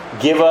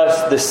 give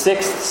us the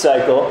sixth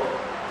cycle,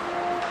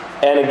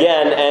 and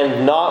again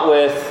end not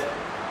with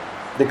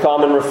the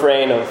common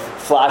refrain of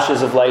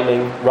flashes of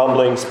lightning,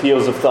 rumblings,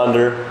 peals of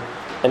thunder,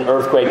 and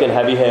earthquake and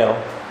heavy hail,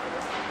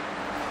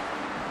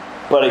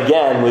 but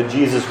again with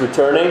Jesus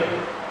returning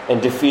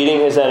and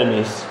defeating his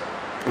enemies,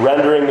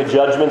 rendering the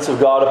judgments of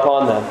God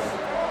upon them.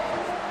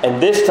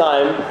 And this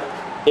time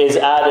is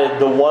added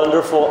the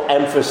wonderful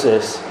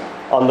emphasis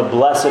on the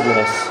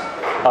blessedness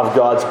of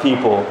God's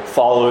people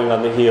following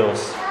on the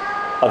heels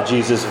of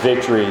Jesus'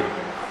 victory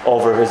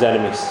over his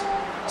enemies.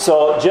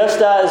 So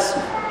just as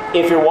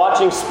if you're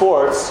watching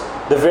sports,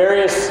 the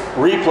various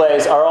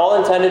replays are all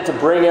intended to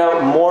bring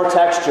out more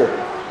texture,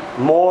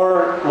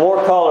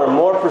 more color,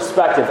 more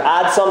perspective,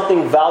 add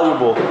something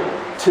valuable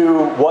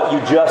to what you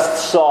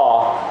just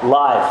saw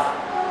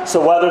live.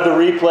 So whether the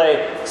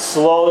replay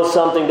slows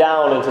something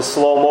down into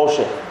slow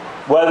motion,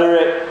 whether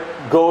it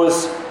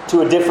goes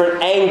to a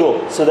different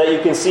angle so that you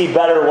can see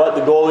better what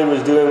the goalie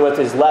was doing with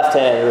his left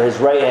hand or his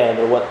right hand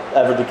or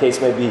whatever the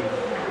case may be.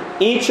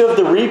 Each of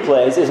the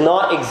replays is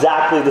not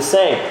exactly the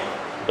same.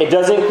 It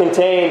doesn't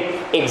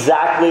contain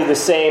exactly the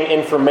same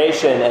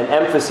information and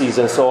emphases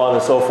and so on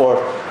and so forth.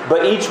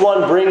 But each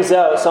one brings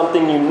out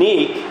something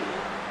unique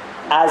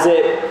as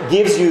it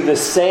gives you the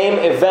same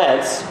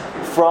events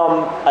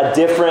from a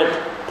different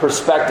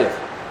perspective.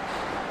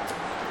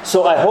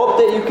 So I hope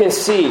that you can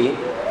see,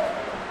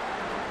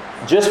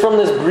 just from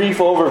this brief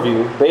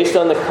overview, based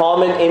on the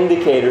common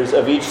indicators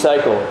of each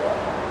cycle,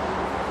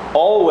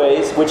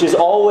 which is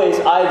always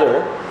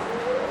either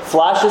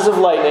flashes of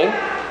lightning,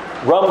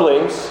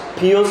 rumblings,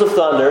 peals of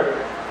thunder,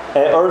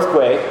 an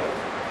earthquake,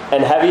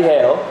 and heavy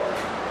hail,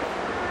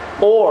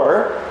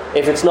 or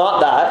if it's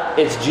not that,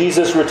 it's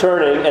Jesus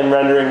returning and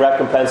rendering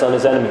recompense on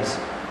his enemies.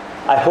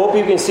 I hope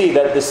you can see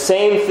that the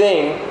same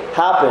thing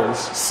happens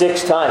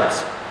 6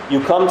 times.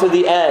 You come to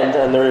the end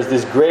and there is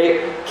this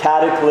great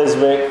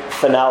cataclysmic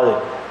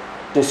finale,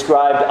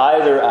 described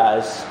either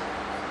as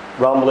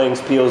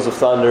rumblings, peals of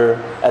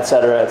thunder,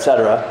 etc.,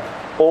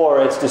 or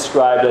it's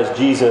described as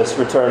Jesus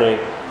returning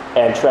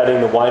and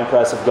treading the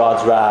winepress of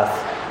God's wrath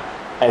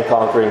and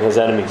conquering his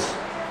enemies.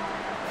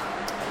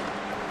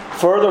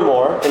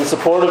 Furthermore, in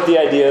support of the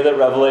idea that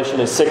Revelation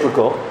is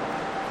cyclical,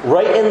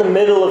 right in the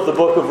middle of the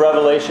book of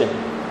Revelation,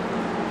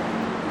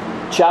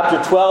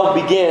 chapter 12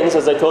 begins,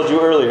 as I told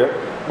you earlier,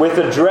 with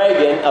a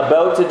dragon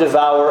about to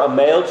devour a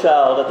male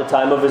child at the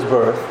time of his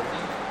birth,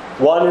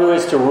 one who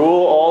is to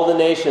rule all the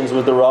nations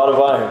with the rod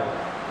of iron.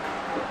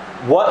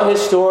 What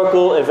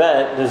historical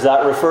event does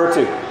that refer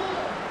to?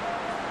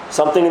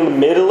 Something in the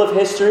middle of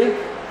history,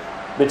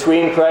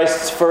 between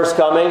Christ's first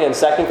coming and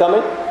second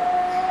coming?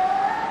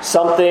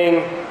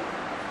 Something,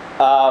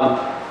 of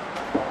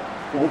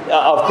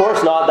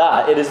course not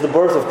that. It is the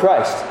birth of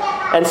Christ.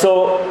 And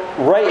so,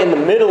 right in the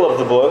middle of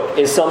the book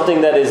is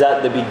something that is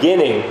at the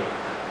beginning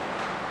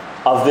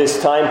of this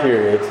time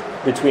period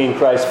between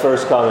Christ's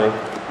first coming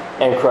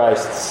and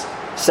Christ's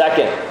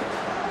second.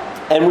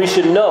 And we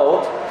should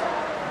note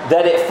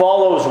that it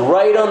follows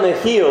right on the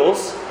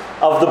heels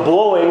of the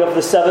blowing of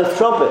the 7th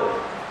trumpet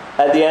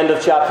at the end of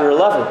chapter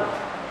 11,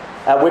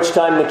 at which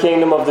time the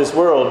kingdom of this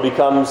world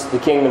becomes the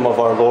kingdom of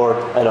our Lord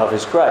and of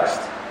his Christ.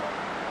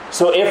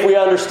 So if we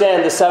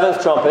understand the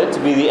 7th trumpet to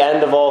be the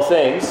end of all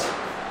things,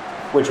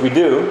 which we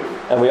do,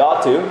 and we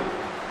ought to,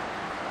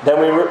 then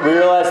we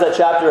realize that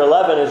chapter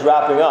 11 is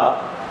wrapping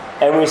up,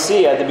 and we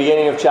see at the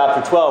beginning of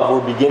chapter 12,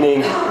 we're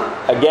beginning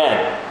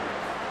again.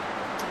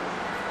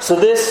 So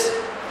this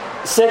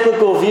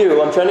cyclical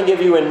view, I'm trying to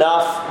give you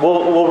enough,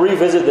 we'll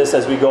revisit this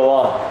as we go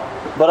on,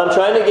 but I'm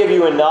trying to give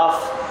you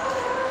enough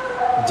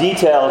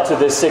detail to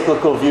this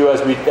cyclical view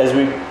as we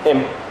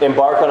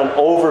embark on an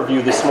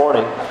overview this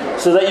morning,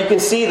 so that you can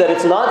see that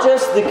it's not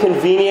just the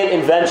convenient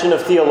invention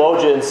of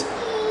theologians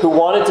who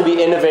wanted to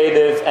be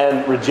innovative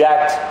and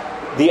reject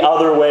the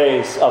other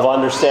ways of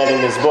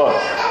understanding this book.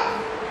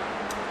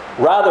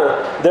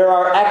 Rather, there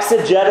are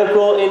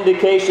exegetical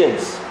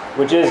indications,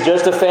 which is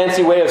just a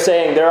fancy way of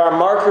saying there are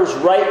markers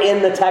right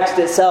in the text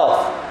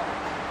itself,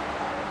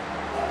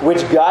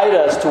 which guide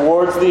us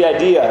towards the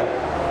idea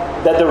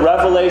that the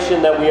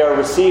revelation that we are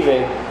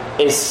receiving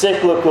is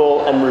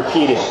cyclical and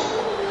repeating,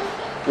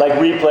 like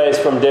replays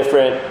from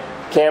different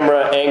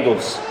camera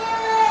angles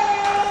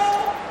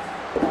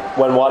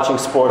when watching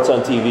sports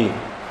on TV.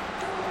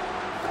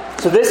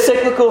 So this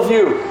cyclical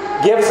view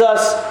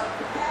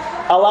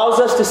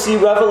allows us to see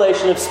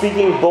Revelation of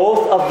speaking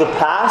both of the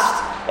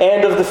past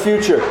and of the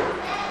future,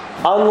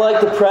 unlike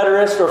the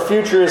preterist or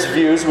futurist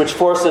views which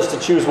force us to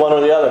choose one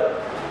or the other.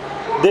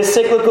 This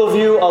cyclical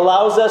view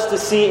allows us to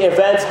see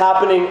events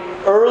happening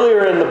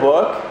earlier in the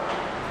book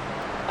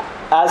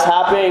as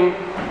happening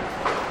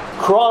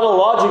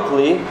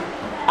chronologically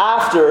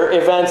after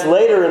events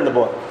later in the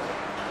book,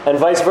 and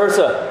vice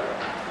versa.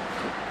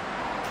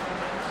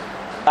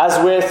 As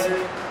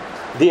with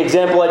the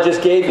example I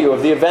just gave you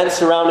of the events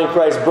surrounding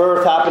Christ's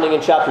birth happening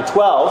in chapter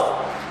 12,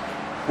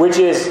 which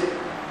is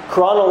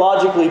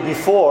chronologically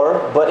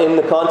before, but in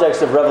the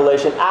context of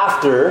Revelation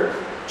after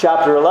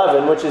chapter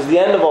 11, which is the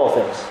end of all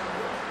things.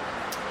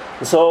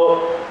 And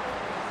so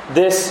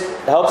this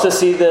helps us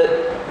see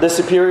the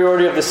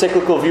superiority of the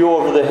cyclical view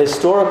over the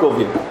historical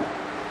view.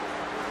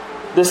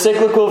 The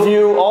cyclical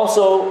view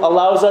also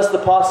allows us the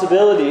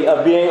possibility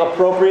of being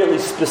appropriately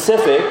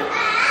specific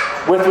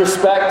with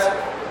respect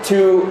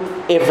to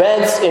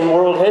events in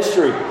world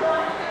history,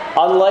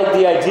 unlike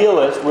the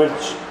idealist,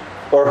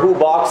 who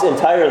balks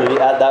entirely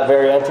at that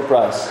very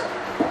enterprise.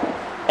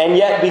 And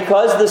yet,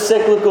 because the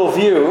cyclical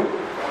view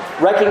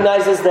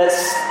recognizes that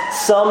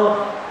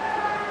some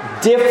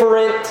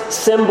different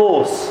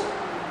symbols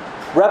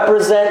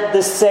represent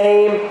the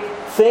same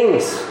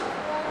things,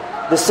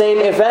 the same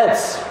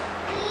events,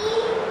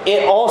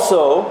 it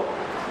also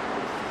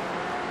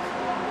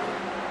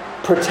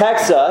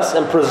protects us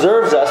and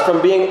preserves us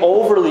from being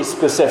overly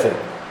specific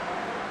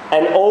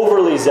and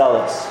overly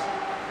zealous,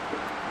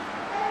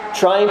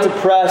 trying to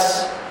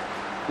press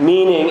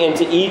meaning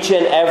into each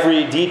and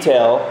every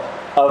detail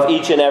of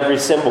each and every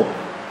symbol,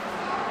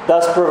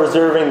 thus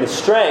preserving the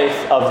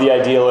strength of the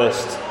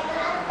idealist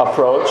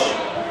approach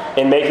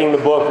in making the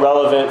book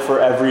relevant for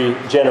every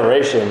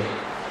generation.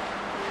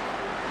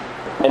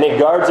 And it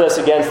guards us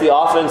against the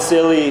often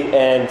silly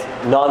and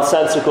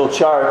nonsensical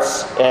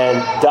charts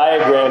and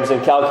diagrams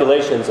and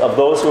calculations of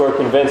those who are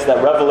convinced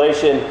that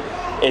Revelation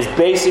is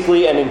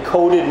basically an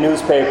encoded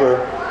newspaper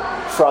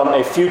from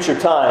a future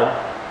time,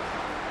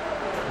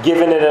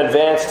 given in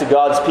advance to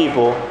God's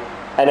people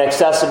and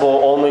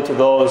accessible only to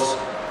those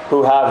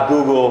who have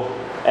Google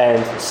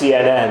and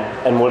CNN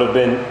and would have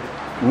been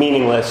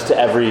meaningless to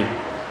every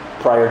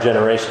prior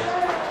generation.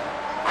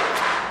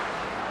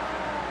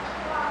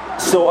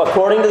 So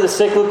according to the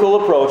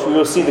cyclical approach, we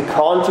will see the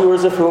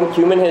contours of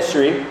human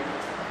history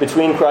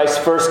between Christ's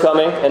first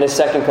coming and His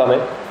second coming.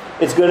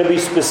 It's going to be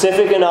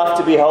specific enough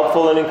to be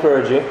helpful and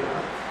encouraging,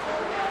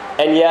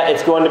 and yet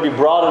it's going to be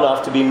broad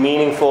enough to be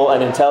meaningful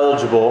and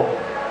intelligible,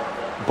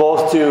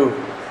 both to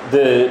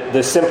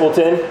the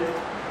simpleton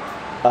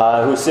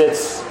who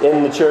sits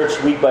in the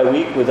church week by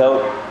week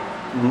without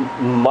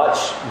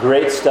much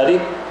great study.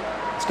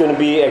 It's going to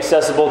be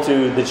accessible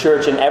to the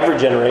church in every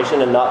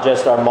generation and not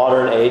just our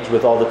modern age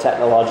with all the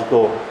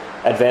technological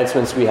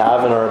advancements we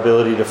have and our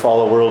ability to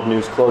follow world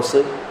news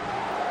closely.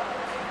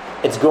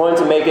 It's going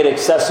to make it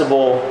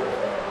accessible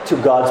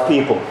to God's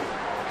people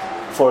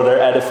for their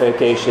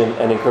edification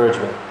and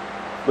encouragement,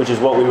 which is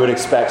what we would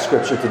expect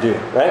Scripture to do,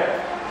 right?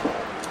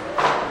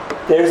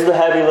 There's the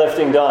heavy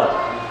lifting done.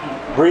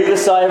 Breathe a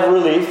sigh of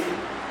relief.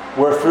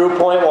 We're through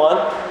point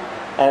 1.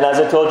 And as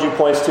I told you,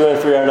 points 2 and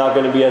 3 are not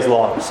going to be as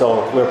long.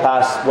 So we're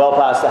well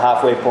past the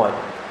halfway point.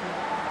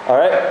 All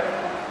right?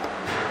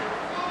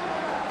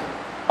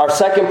 Our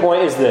second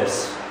point is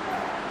this: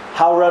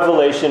 how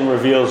Revelation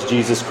reveals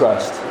Jesus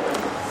Christ.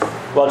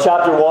 Well,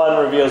 chapter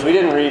 1 reveals, we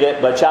didn't read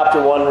it, but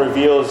chapter 1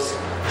 reveals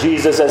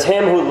Jesus as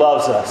Him who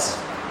loves us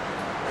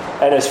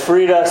and has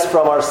freed us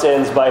from our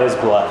sins by His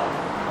blood.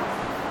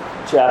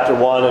 Chapter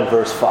 1 and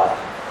verse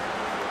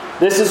 5.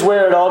 This is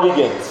where it all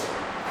begins.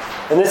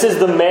 And this is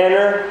the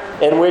manner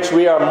in which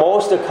we are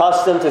most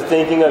accustomed to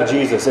thinking of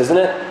Jesus, isn't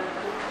it?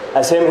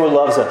 As Him who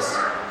loves us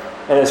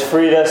and has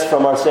freed us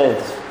from our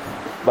sins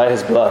by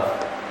His blood.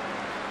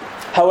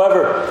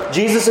 However,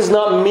 Jesus is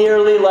not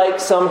merely like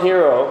some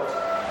hero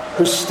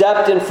who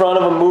stepped in front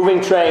of a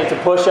moving train to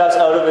push us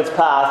out of its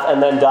path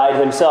and then died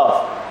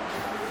himself.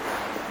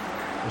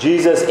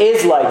 Jesus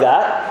is like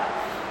that,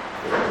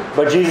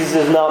 but Jesus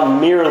is not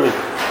merely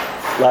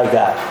like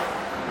that.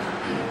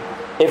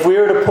 If we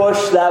were to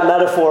push that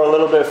metaphor a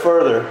little bit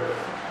further,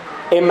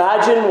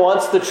 imagine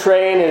once the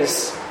train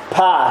is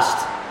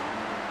passed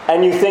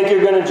and you think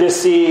you're going to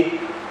just see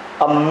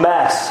a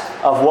mess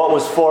of what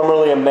was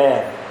formerly a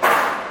man,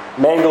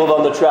 mangled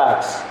on the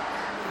tracks.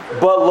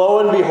 But lo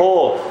and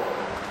behold,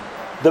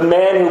 the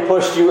man who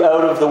pushed you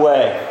out of the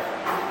way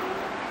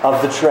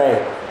of the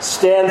train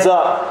stands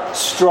up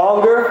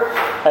stronger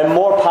and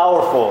more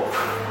powerful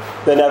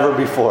than ever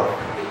before.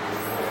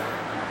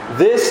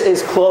 This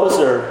is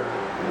closer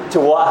to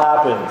what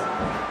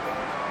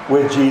happened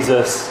with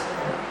Jesus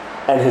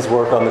and His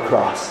work on the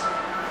cross.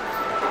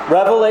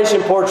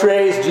 Revelation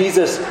portrays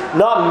Jesus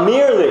not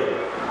merely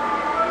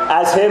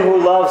as Him who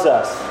loves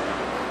us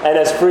and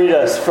has freed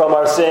us from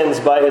our sins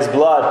by His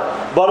blood,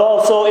 but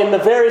also in the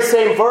very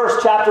same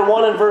verse, chapter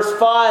 1 and verse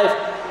 5,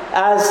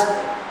 as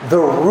the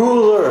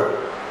ruler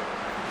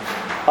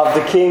of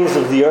the kings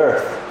of the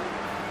earth.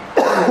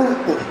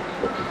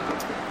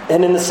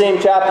 And in the same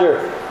chapter,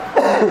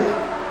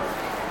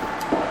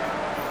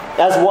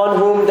 as one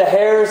whom the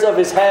hairs of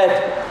his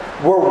head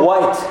were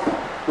white,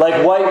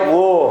 like white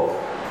wool,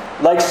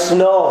 like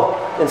snow,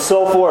 and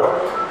so forth,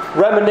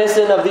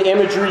 reminiscent of the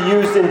imagery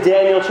used in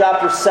Daniel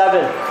chapter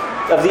 7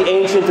 of the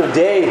Ancient of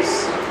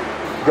Days,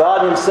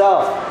 God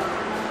Himself.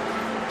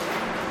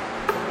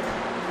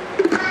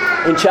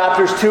 In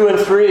chapters 2 and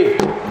 3,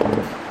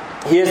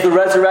 He is the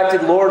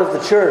resurrected Lord of the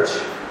church.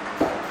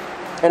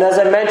 And as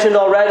I mentioned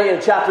already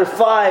in chapter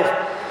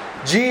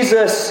 5,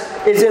 Jesus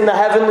is in the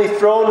heavenly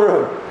throne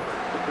room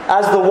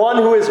as the one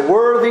who is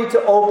worthy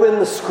to open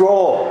the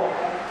scroll,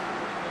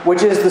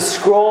 which is the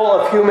scroll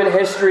of human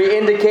history,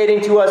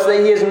 indicating to us that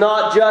He is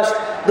not just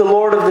the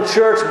Lord of the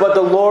church, but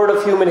the Lord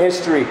of human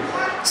history,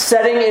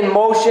 setting in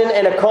motion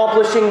and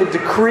accomplishing the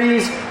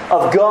decrees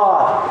of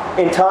God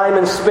in time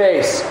and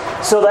space,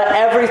 so that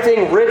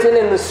everything written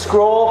in the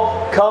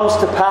scroll comes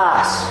to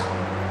pass.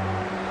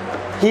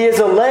 He is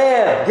a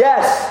lamb.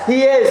 Yes,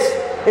 He is.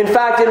 In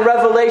fact, in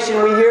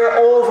Revelation, we hear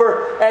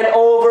over and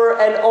over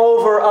and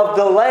over of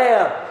the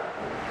Lamb.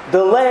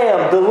 The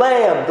Lamb, the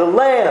Lamb, the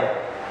Lamb.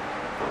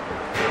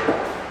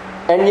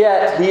 And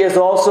yet, He is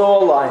also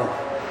a lion.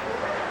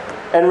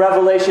 And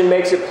Revelation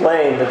makes it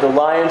plain that the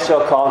lion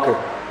shall conquer.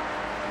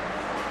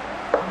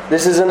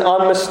 This is an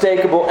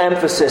unmistakable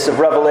emphasis of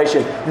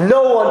Revelation.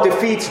 No one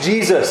defeats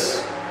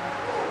Jesus.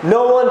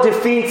 No one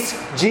defeats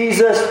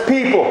Jesus'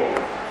 people.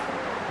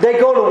 They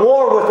go to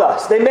war with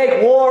us. They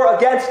make war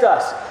against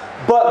us.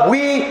 But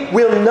we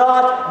will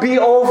not be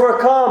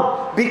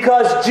overcome,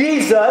 because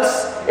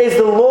Jesus is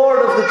the Lord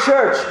of the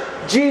church.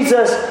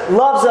 Jesus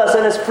loves us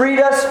and has freed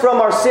us from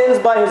our sins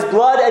by His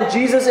blood, and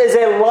Jesus is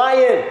a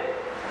lion.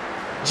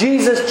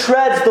 Jesus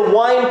treads the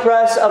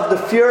winepress of the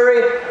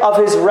fury of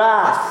His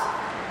wrath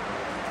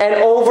and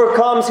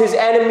overcomes His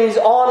enemies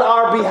on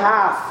our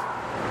behalf.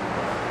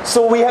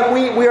 So we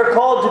are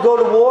called to go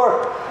to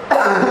war.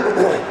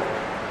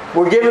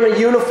 We're given a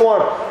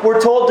uniform.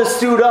 We're told to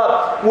suit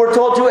up. We're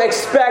told to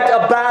expect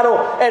a battle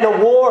and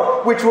a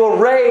war which will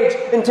rage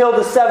until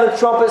the seventh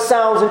trumpet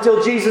sounds,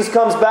 until Jesus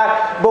comes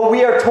back. But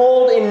we are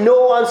told in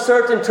no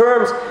uncertain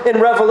terms in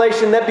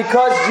Revelation that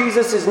because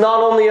Jesus is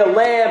not only a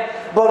lamb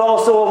but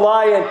also a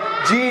lion,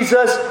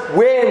 Jesus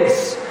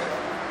wins.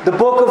 The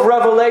book of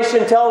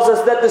Revelation tells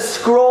us that the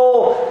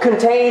scroll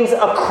contains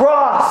a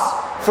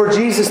cross for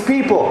Jesus'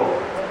 people,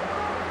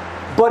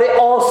 but it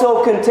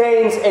also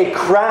contains a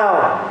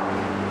crown.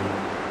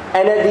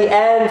 And at the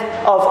end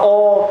of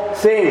all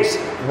things,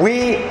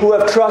 we who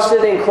have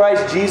trusted in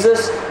Christ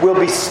Jesus will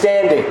be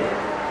standing.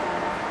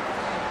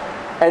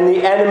 And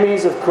the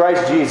enemies of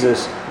Christ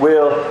Jesus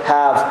will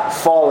have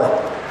fallen.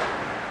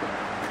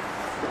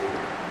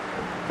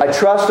 I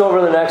trust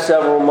over the next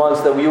several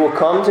months that we will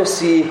come to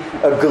see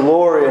a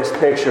glorious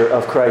picture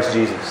of Christ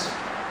Jesus.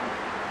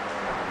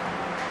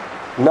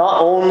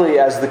 Not only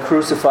as the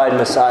crucified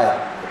Messiah,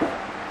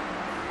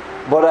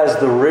 but as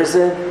the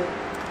risen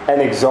and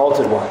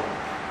exalted one,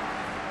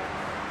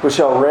 who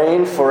shall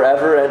reign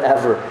forever and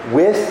ever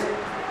with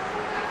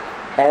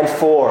and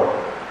for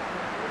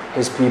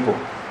His people.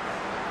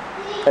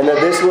 And that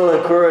this will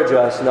encourage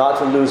us not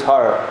to lose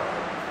heart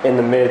in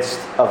the midst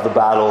of the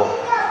battle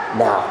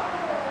now.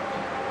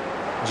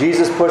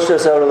 Jesus pushed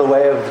us out of the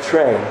way of the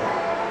train,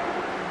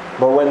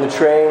 but when the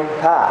train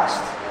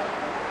passed,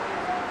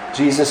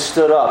 Jesus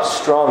stood up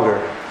stronger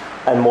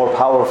and more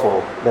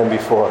powerful than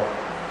before.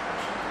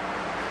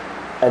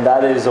 And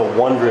that is a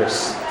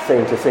wondrous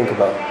thing to think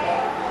about,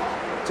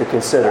 to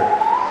consider,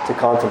 to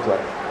contemplate.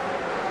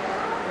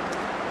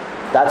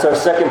 That's our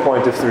second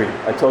point of 3.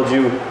 I told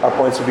you our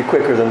points would be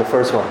quicker than the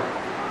first one.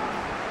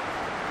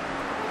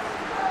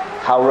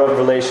 How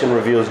Revelation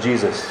reveals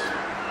Jesus.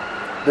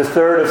 The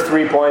third of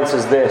 3 points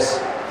is this: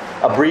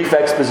 a brief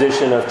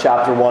exposition of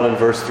chapter 1 and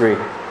verse 3,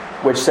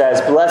 which says,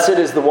 "Blessed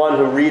is the one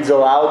who reads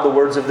aloud the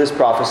words of this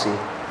prophecy,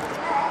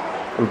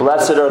 and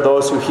blessed are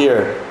those who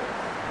hear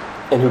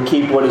and who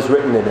keep what is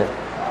written in it,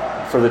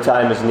 for the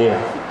time is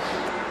near."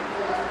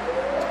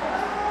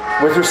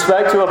 With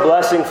respect to a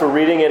blessing for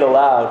reading it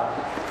aloud,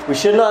 we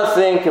should not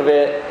think of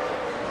it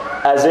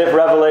as if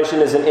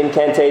Revelation is an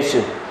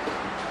incantation,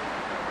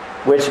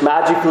 which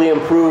magically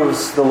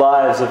improves the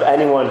lives of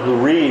anyone who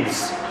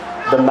reads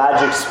the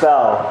magic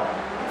spell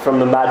from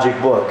the magic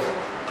book.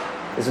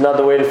 It's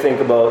another way to think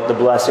about the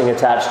blessing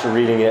attached to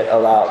reading it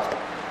aloud.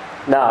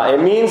 Now,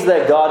 it means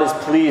that God is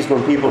pleased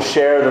when people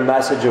share the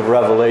message of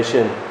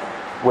Revelation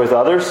with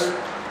others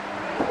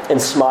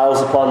and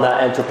smiles upon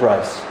that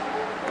enterprise.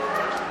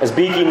 As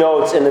Beeke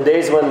notes, in the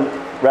days when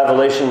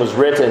Revelation was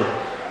written,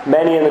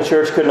 many in the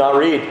church could not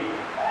read.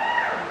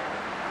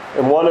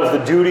 And one of the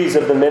duties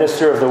of the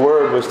minister of the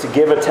word was to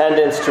give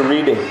attendance to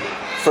reading,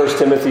 1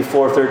 Timothy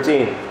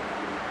 4:13.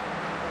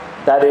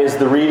 That is,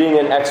 the reading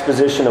and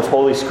exposition of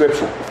Holy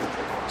Scripture,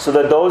 so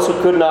that those who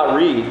could not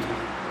read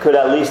could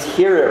at least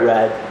hear it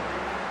read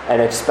and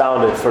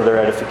expounded for their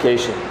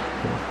edification.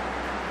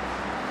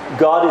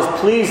 God is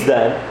pleased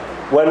then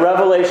when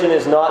Revelation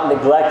is not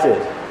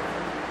neglected,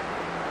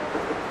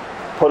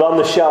 put on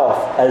the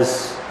shelf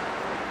as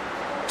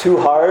too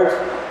hard,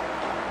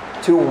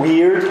 too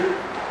weird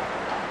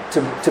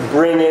to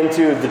bring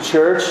into the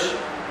church,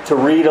 to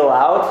read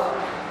aloud.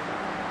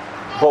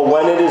 But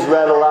when it is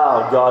read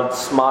aloud, God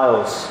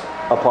smiles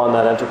upon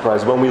that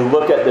enterprise. When we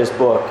look at this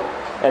book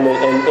and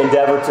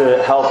endeavor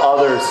to help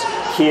others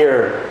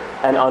hear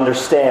and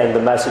understand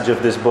the message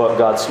of this book,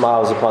 God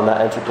smiles upon that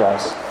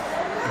enterprise.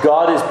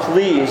 God is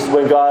pleased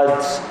when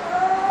God's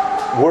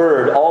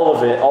Word, all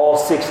of it, all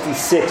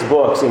 66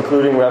 books,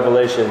 including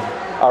Revelation,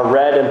 are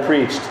read and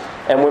preached,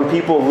 and when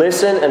people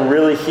listen and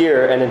really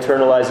hear and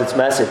internalize its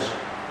message.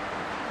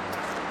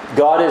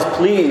 God is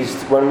pleased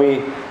when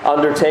we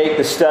undertake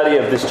the study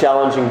of this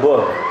challenging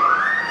book,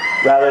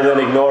 rather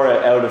than ignore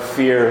it out of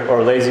fear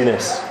or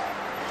laziness.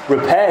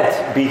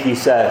 Repent, Beeke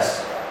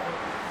says,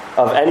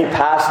 of any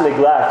past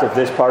neglect of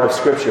this part of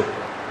Scripture.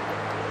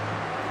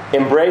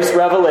 Embrace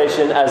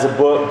Revelation as a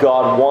book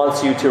God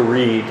wants you to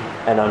read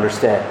and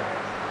understand.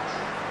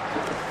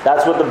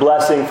 That's what the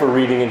blessing for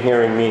reading and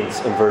hearing means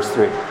in verse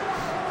 3.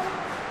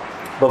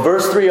 But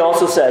verse 3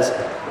 also says,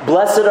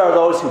 blessed are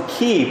those who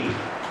keep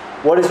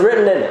what is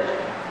written in it.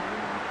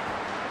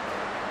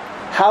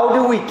 How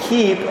do we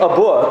keep a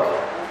book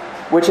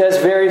which has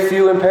very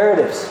few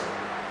imperatives,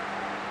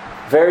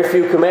 very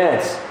few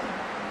commands,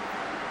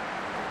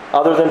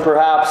 other than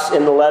perhaps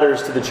in the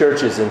letters to the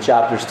churches in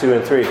chapters 2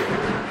 and 3?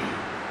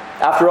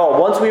 After all,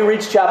 once we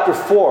reach chapter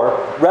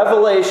 4,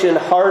 Revelation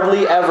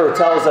hardly ever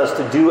tells us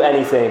to do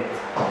anything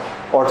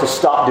or to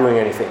stop doing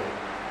anything.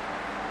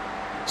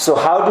 So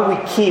how do we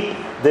keep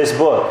this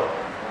book?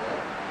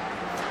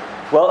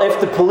 Well, if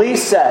the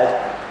police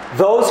said,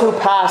 those who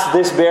pass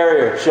this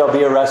barrier shall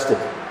be arrested,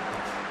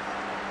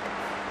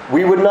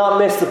 we would not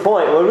miss the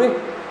point, would we?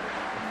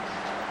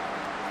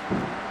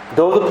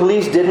 Though the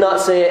police did not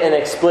say it in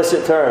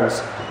explicit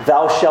terms,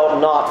 thou shalt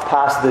not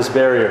pass this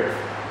barrier,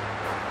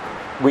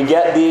 we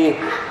get the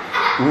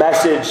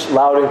message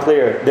loud and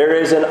clear. There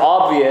is an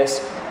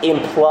obvious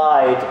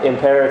implied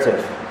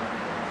imperative.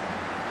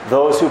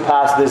 Those who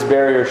pass this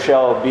barrier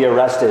shall be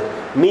arrested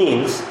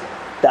means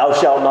thou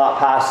shalt not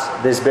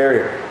pass this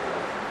barrier.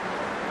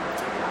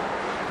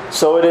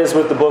 So it is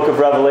with the book of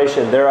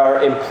Revelation. There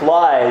are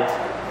implied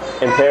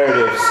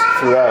imperatives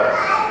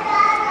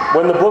throughout.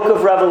 When the book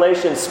of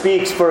Revelation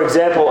speaks, for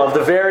example, of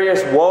the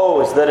various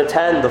woes that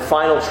attend the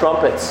final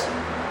trumpets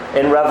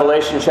in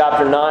Revelation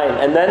chapter 9,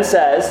 and then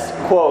says,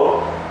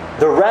 quote,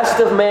 the rest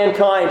of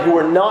mankind who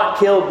were not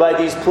killed by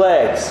these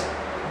plagues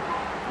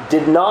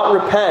did not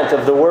repent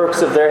of the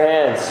works of their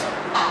hands,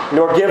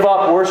 nor give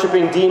up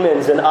worshipping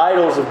demons and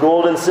idols of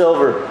gold and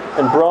silver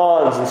and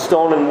bronze and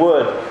stone and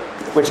wood,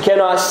 which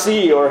cannot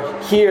see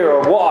or hear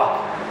or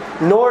walk,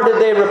 nor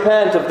did they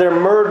repent of their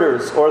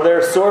murders or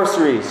their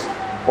sorceries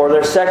or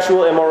their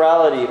sexual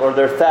immorality or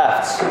their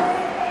thefts.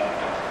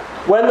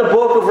 When the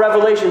book of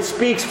Revelation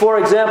speaks, for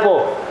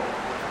example,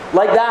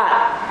 like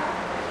that,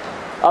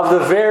 of the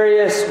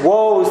various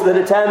woes that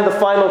attend the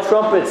final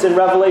trumpets in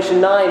Revelation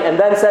 9, and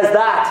then says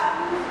that,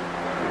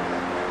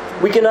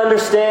 we can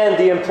understand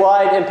the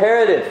implied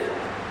imperative.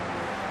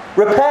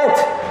 Repent!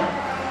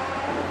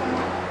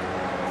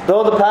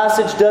 Though the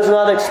passage does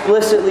not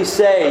explicitly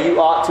say you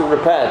ought to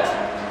repent,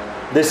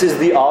 this is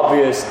the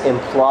obvious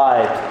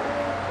implied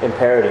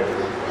imperative.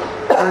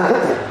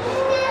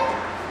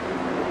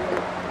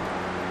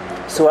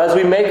 So as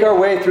we make our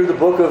way through the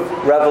book of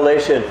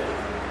Revelation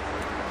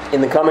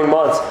in the coming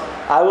months,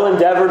 I will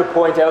endeavor to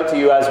point out to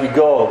you as we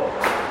go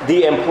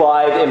the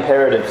implied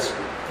imperatives.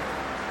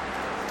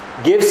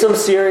 Give some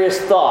serious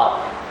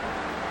thought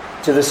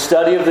to the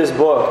study of this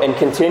book and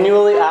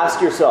continually ask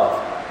yourself,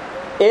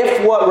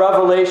 if what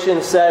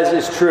Revelation says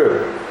is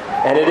true,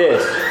 and it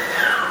is,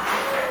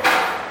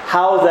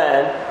 how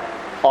then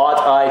ought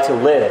I to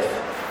live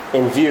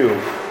in view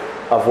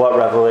of what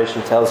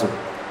Revelation tells me?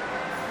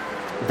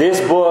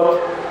 This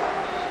book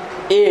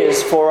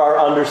is for our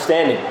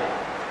understanding,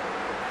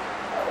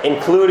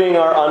 including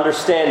our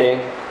understanding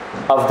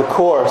of the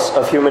course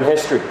of human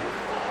history.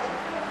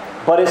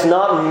 But it's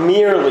not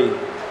merely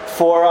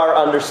for our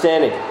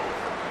understanding.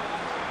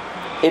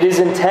 It is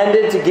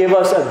intended to give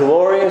us a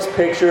glorious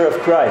picture of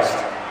Christ,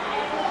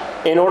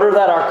 in order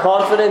that our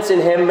confidence in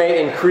Him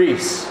may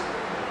increase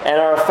and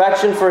our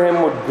affection for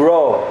Him would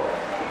grow.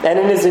 And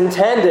it is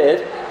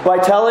intended, by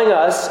telling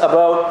us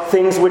about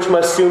things which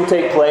must soon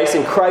take place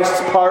and Christ's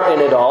part in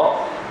it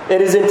all,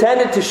 it is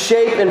intended to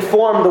shape and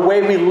form the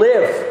way we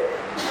live.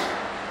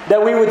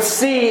 That we would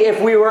see, if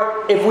we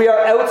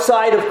are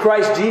outside of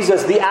Christ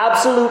Jesus, the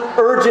absolute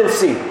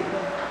urgency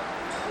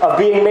of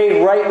being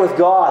made right with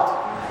God.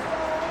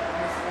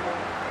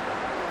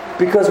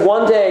 Because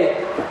one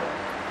day,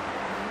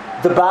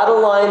 the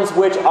battle lines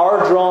which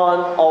are drawn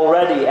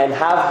already and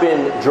have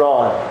been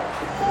drawn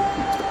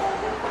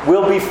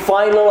will be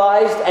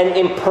finalized and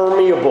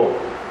impermeable,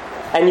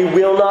 and you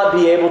will not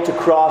be able to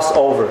cross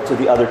over to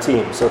the other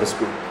team, so to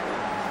speak.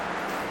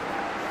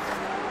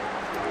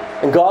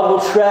 And God will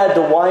tread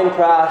the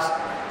winepress,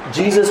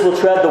 Jesus will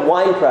tread the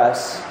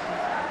winepress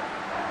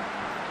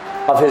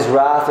of His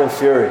wrath and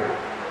fury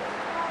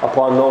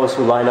upon those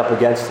who line up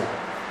against Him.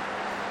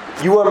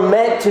 You are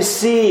meant to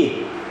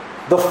see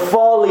The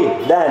folly,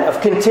 then,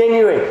 of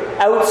continuing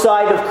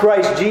outside of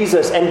Christ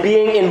Jesus and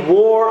being in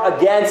war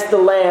against the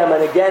Lamb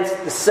and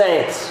against the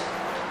saints.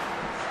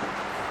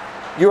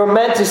 You are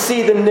meant to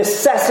see the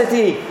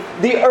necessity,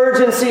 the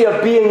urgency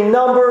of being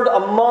numbered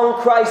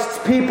among Christ's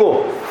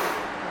people,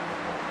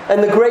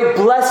 and the great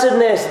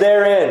blessedness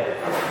therein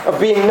of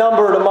being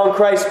numbered among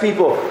Christ's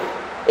people.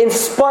 In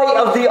spite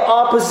of the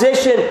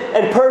opposition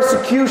and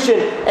persecution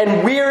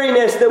and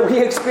weariness that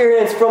we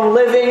experience from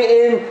living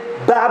in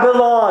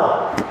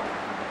Babylon.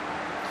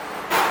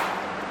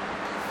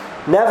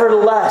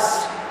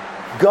 Nevertheless,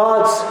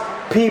 God's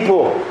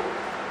people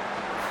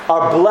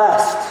are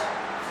blessed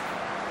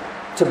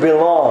to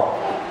belong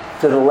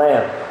to the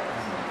Lamb,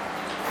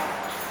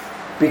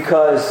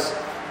 because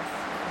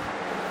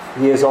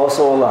He is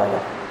also a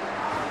lion,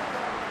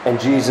 and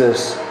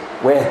Jesus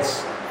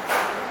wins.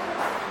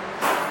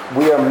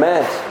 We are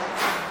meant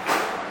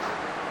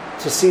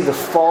to see the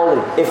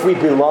folly, if we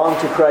belong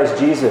to Christ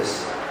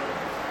Jesus,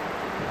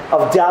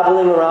 of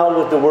dabbling around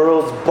with the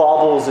world's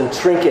baubles and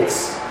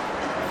trinkets,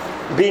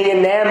 being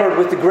enamored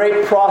with the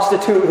great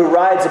prostitute who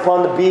rides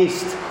upon the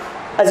beast,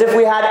 as if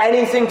we had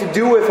anything to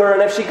do with her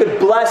and if she could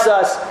bless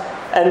us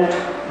and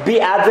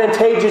be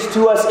advantageous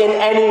to us in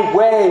any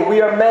way. We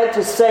are meant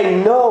to say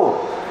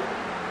no.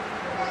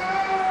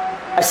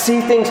 I see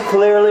things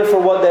clearly for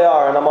what they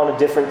are, and I'm on a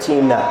different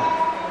team now.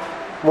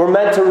 We're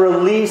meant to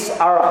release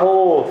our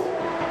hold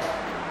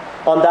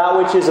on that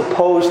which is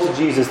opposed to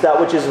Jesus, that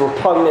which is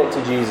repugnant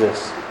to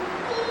Jesus.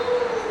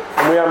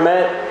 And we are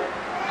meant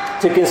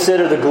to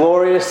consider the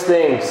glorious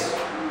things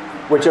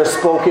which are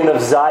spoken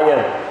of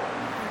Zion,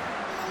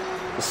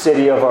 the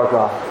city of our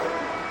God.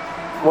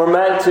 We're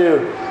meant to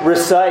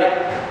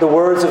recite the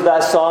words of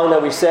that song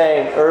that we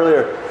sang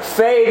earlier.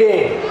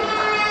 Fading,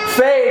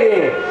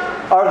 fading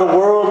are the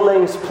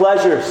worldling's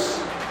pleasures.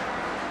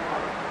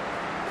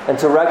 And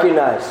to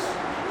recognize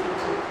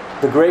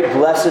the great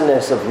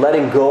blessedness of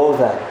letting go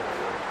then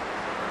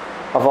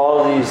of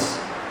all these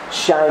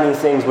shiny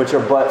things which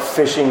are but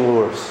fishing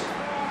lures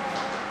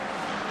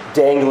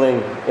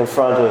dangling in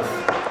front of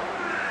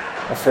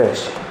a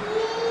fish,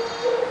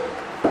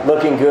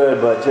 looking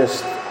good but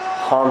just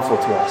harmful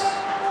to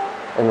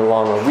us in the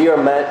long run. We are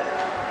meant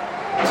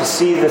to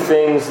see the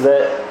things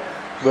that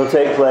will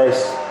take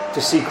place,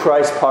 to see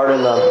Christ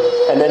pardon them,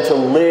 and then to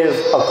live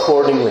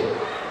accordingly.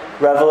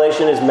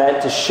 Revelation is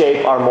meant to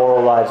shape our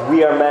moral lives.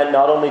 We are meant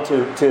not only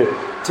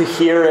to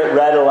hear it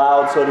read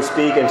aloud, so to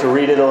speak, and to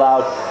read it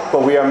aloud,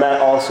 but we are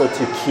meant also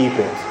to keep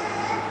it,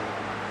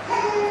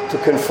 to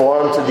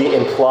conform to the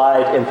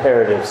implied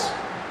imperatives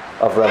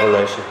of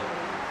Revelation.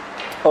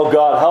 Oh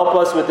God, help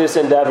us with this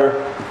endeavor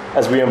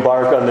as we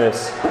embark on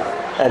this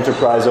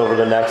enterprise over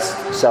the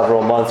next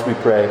several months, we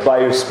pray. By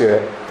your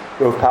Spirit,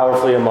 move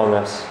powerfully among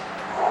us.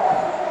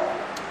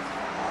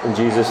 In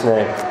Jesus'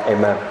 name,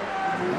 amen.